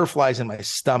get butterflies in my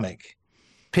stomach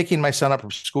picking my son up from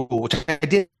school, which I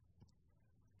did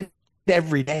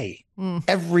every day.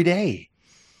 Every day.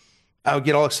 I would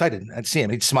get all excited. I'd see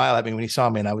him. He'd smile at me when he saw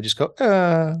me, and I would just go,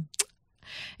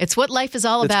 It's what life is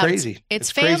all about. It's crazy. It's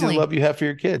family. Crazy the love you have for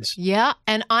your kids. Yeah.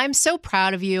 And I'm so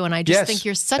proud of you. And I just think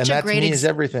you're such a great is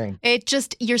everything.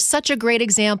 You're such a great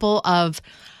example of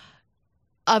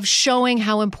showing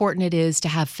how important it is to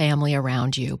have family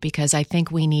around you, because I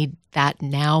think we need that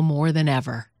now more than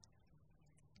ever.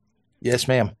 Yes,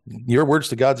 ma'am. Your words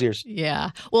to God's ears.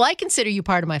 Yeah. Well, I consider you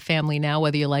part of my family now,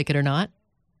 whether you like it or not.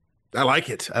 I like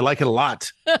it. I like it a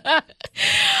lot.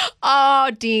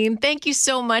 Oh, Dean, thank you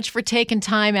so much for taking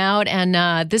time out.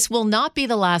 And this will not be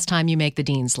the last time you make the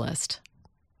Dean's List.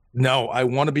 No, I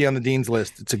want to be on the Dean's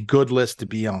List. It's a good list to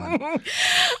be on.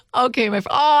 Okay, my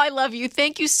friend. Oh, I love you.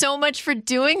 Thank you so much for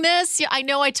doing this. Yeah, I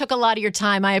know I took a lot of your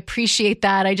time. I appreciate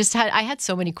that. I had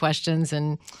so many questions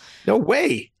and. No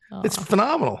way. It's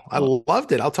phenomenal. I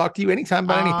loved it. I'll talk to you anytime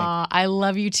about anything. I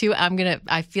love you too.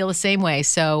 I feel the same way.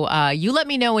 So you let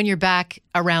me know when you're back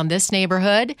around this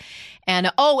neighborhood. And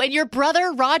and your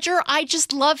brother, Roger, I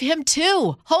just love him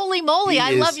too. Holy moly.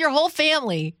 I love your whole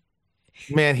family.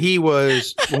 Man, he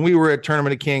was, when we were at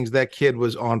Tournament of Kings, that kid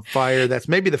was on fire. That's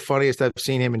maybe the funniest I've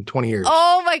seen him in 20 years.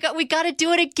 Oh my God. We got to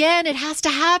do it again. It has to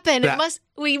happen.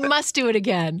 We must do it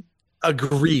again.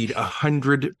 Agreed,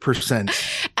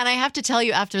 100%. And I have to tell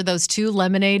you, after those 2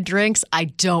 lemonade drinks, I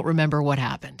don't remember what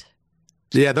happened.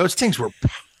 Yeah, those things were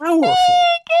powerful.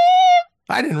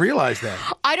 I didn't realize that.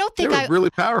 I don't think they were really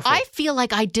powerful. I feel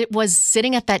like was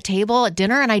sitting at that table at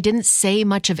dinner and I didn't say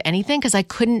much of anything because I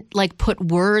couldn't put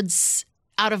words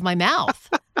out of my mouth.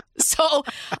 So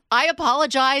I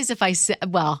apologize if I said,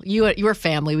 well, you're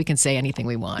family. We can say anything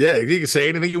we want. Yeah, you can say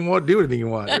anything you want, do anything you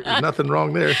want. There's nothing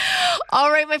wrong there.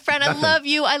 All right, my friend. Nothing.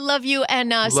 I love you.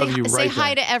 And say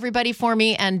hi to everybody for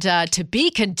me and to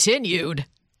be continued.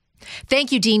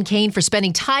 Thank you, Dean Cain, for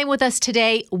spending time with us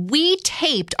today. We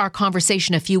taped our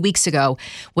conversation a few weeks ago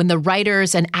when the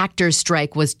writers and actors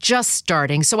strike was just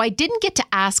starting, so I didn't get to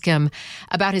ask him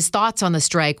about his thoughts on the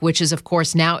strike, which is, of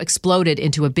course, now exploded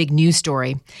into a big news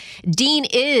story. Dean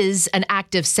is an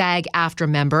active SAG-AFTRA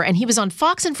member, and he was on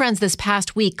Fox & Friends this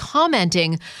past week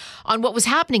commenting on what was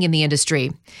happening in the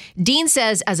industry. Dean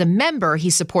says as a member, he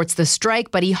supports the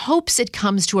strike, but he hopes it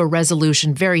comes to a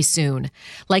resolution very soon.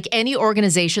 Like any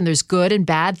organization, there's good and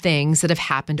bad things that have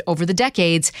happened over the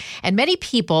decades, and many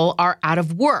people are out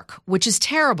of work, which is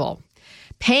terrible.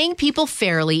 Paying people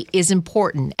fairly is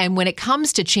important, and when it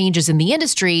comes to changes in the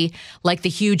industry, like the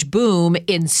huge boom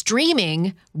in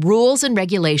streaming, rules and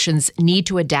regulations need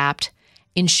to adapt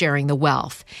in sharing the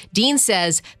wealth. Dean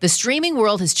says the streaming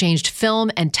world has changed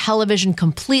film and television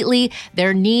completely.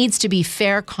 There needs to be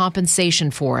fair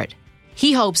compensation for it.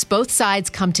 He hopes both sides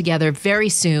come together very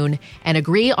soon and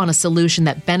agree on a solution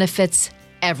that benefits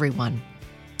everyone.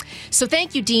 So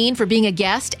thank you, Dean, for being a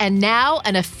guest and now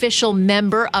an official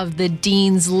member of the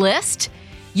Dean's List.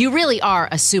 You really are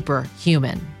a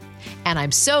superhuman, and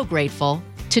I'm so grateful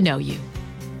to know you.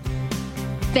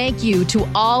 Thank you to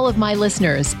all of my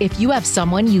listeners. If you have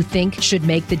someone you think should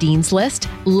make the Dean's List,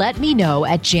 let me know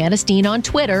at Janice Dean on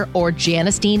Twitter or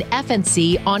Janice Dean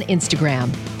FNC on Instagram.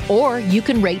 Or you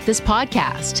can rate this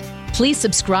podcast. Please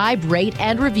subscribe, rate,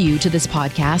 and review to this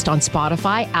podcast on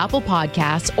Spotify, Apple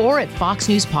Podcasts, or at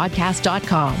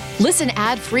foxnewspodcast.com. Listen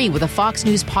ad-free with a Fox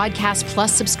News Podcast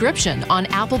Plus subscription on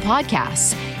Apple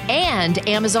Podcasts. And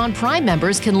Amazon Prime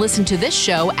members can listen to this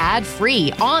show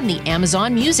ad-free on the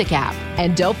Amazon Music app.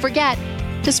 And don't forget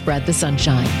to spread the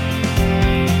sunshine.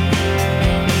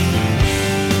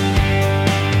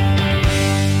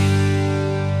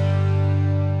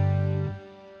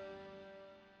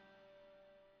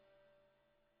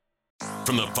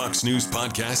 From the Fox News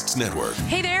Podcasts Network.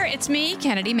 Hey there, it's me,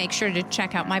 Kennedy. Make sure to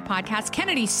check out my podcast,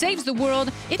 Kennedy Saves the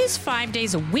World. It is 5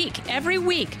 days a week, every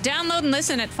week. Download and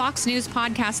listen at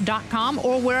foxnewspodcast.com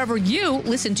or wherever you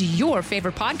listen to your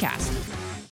favorite podcast.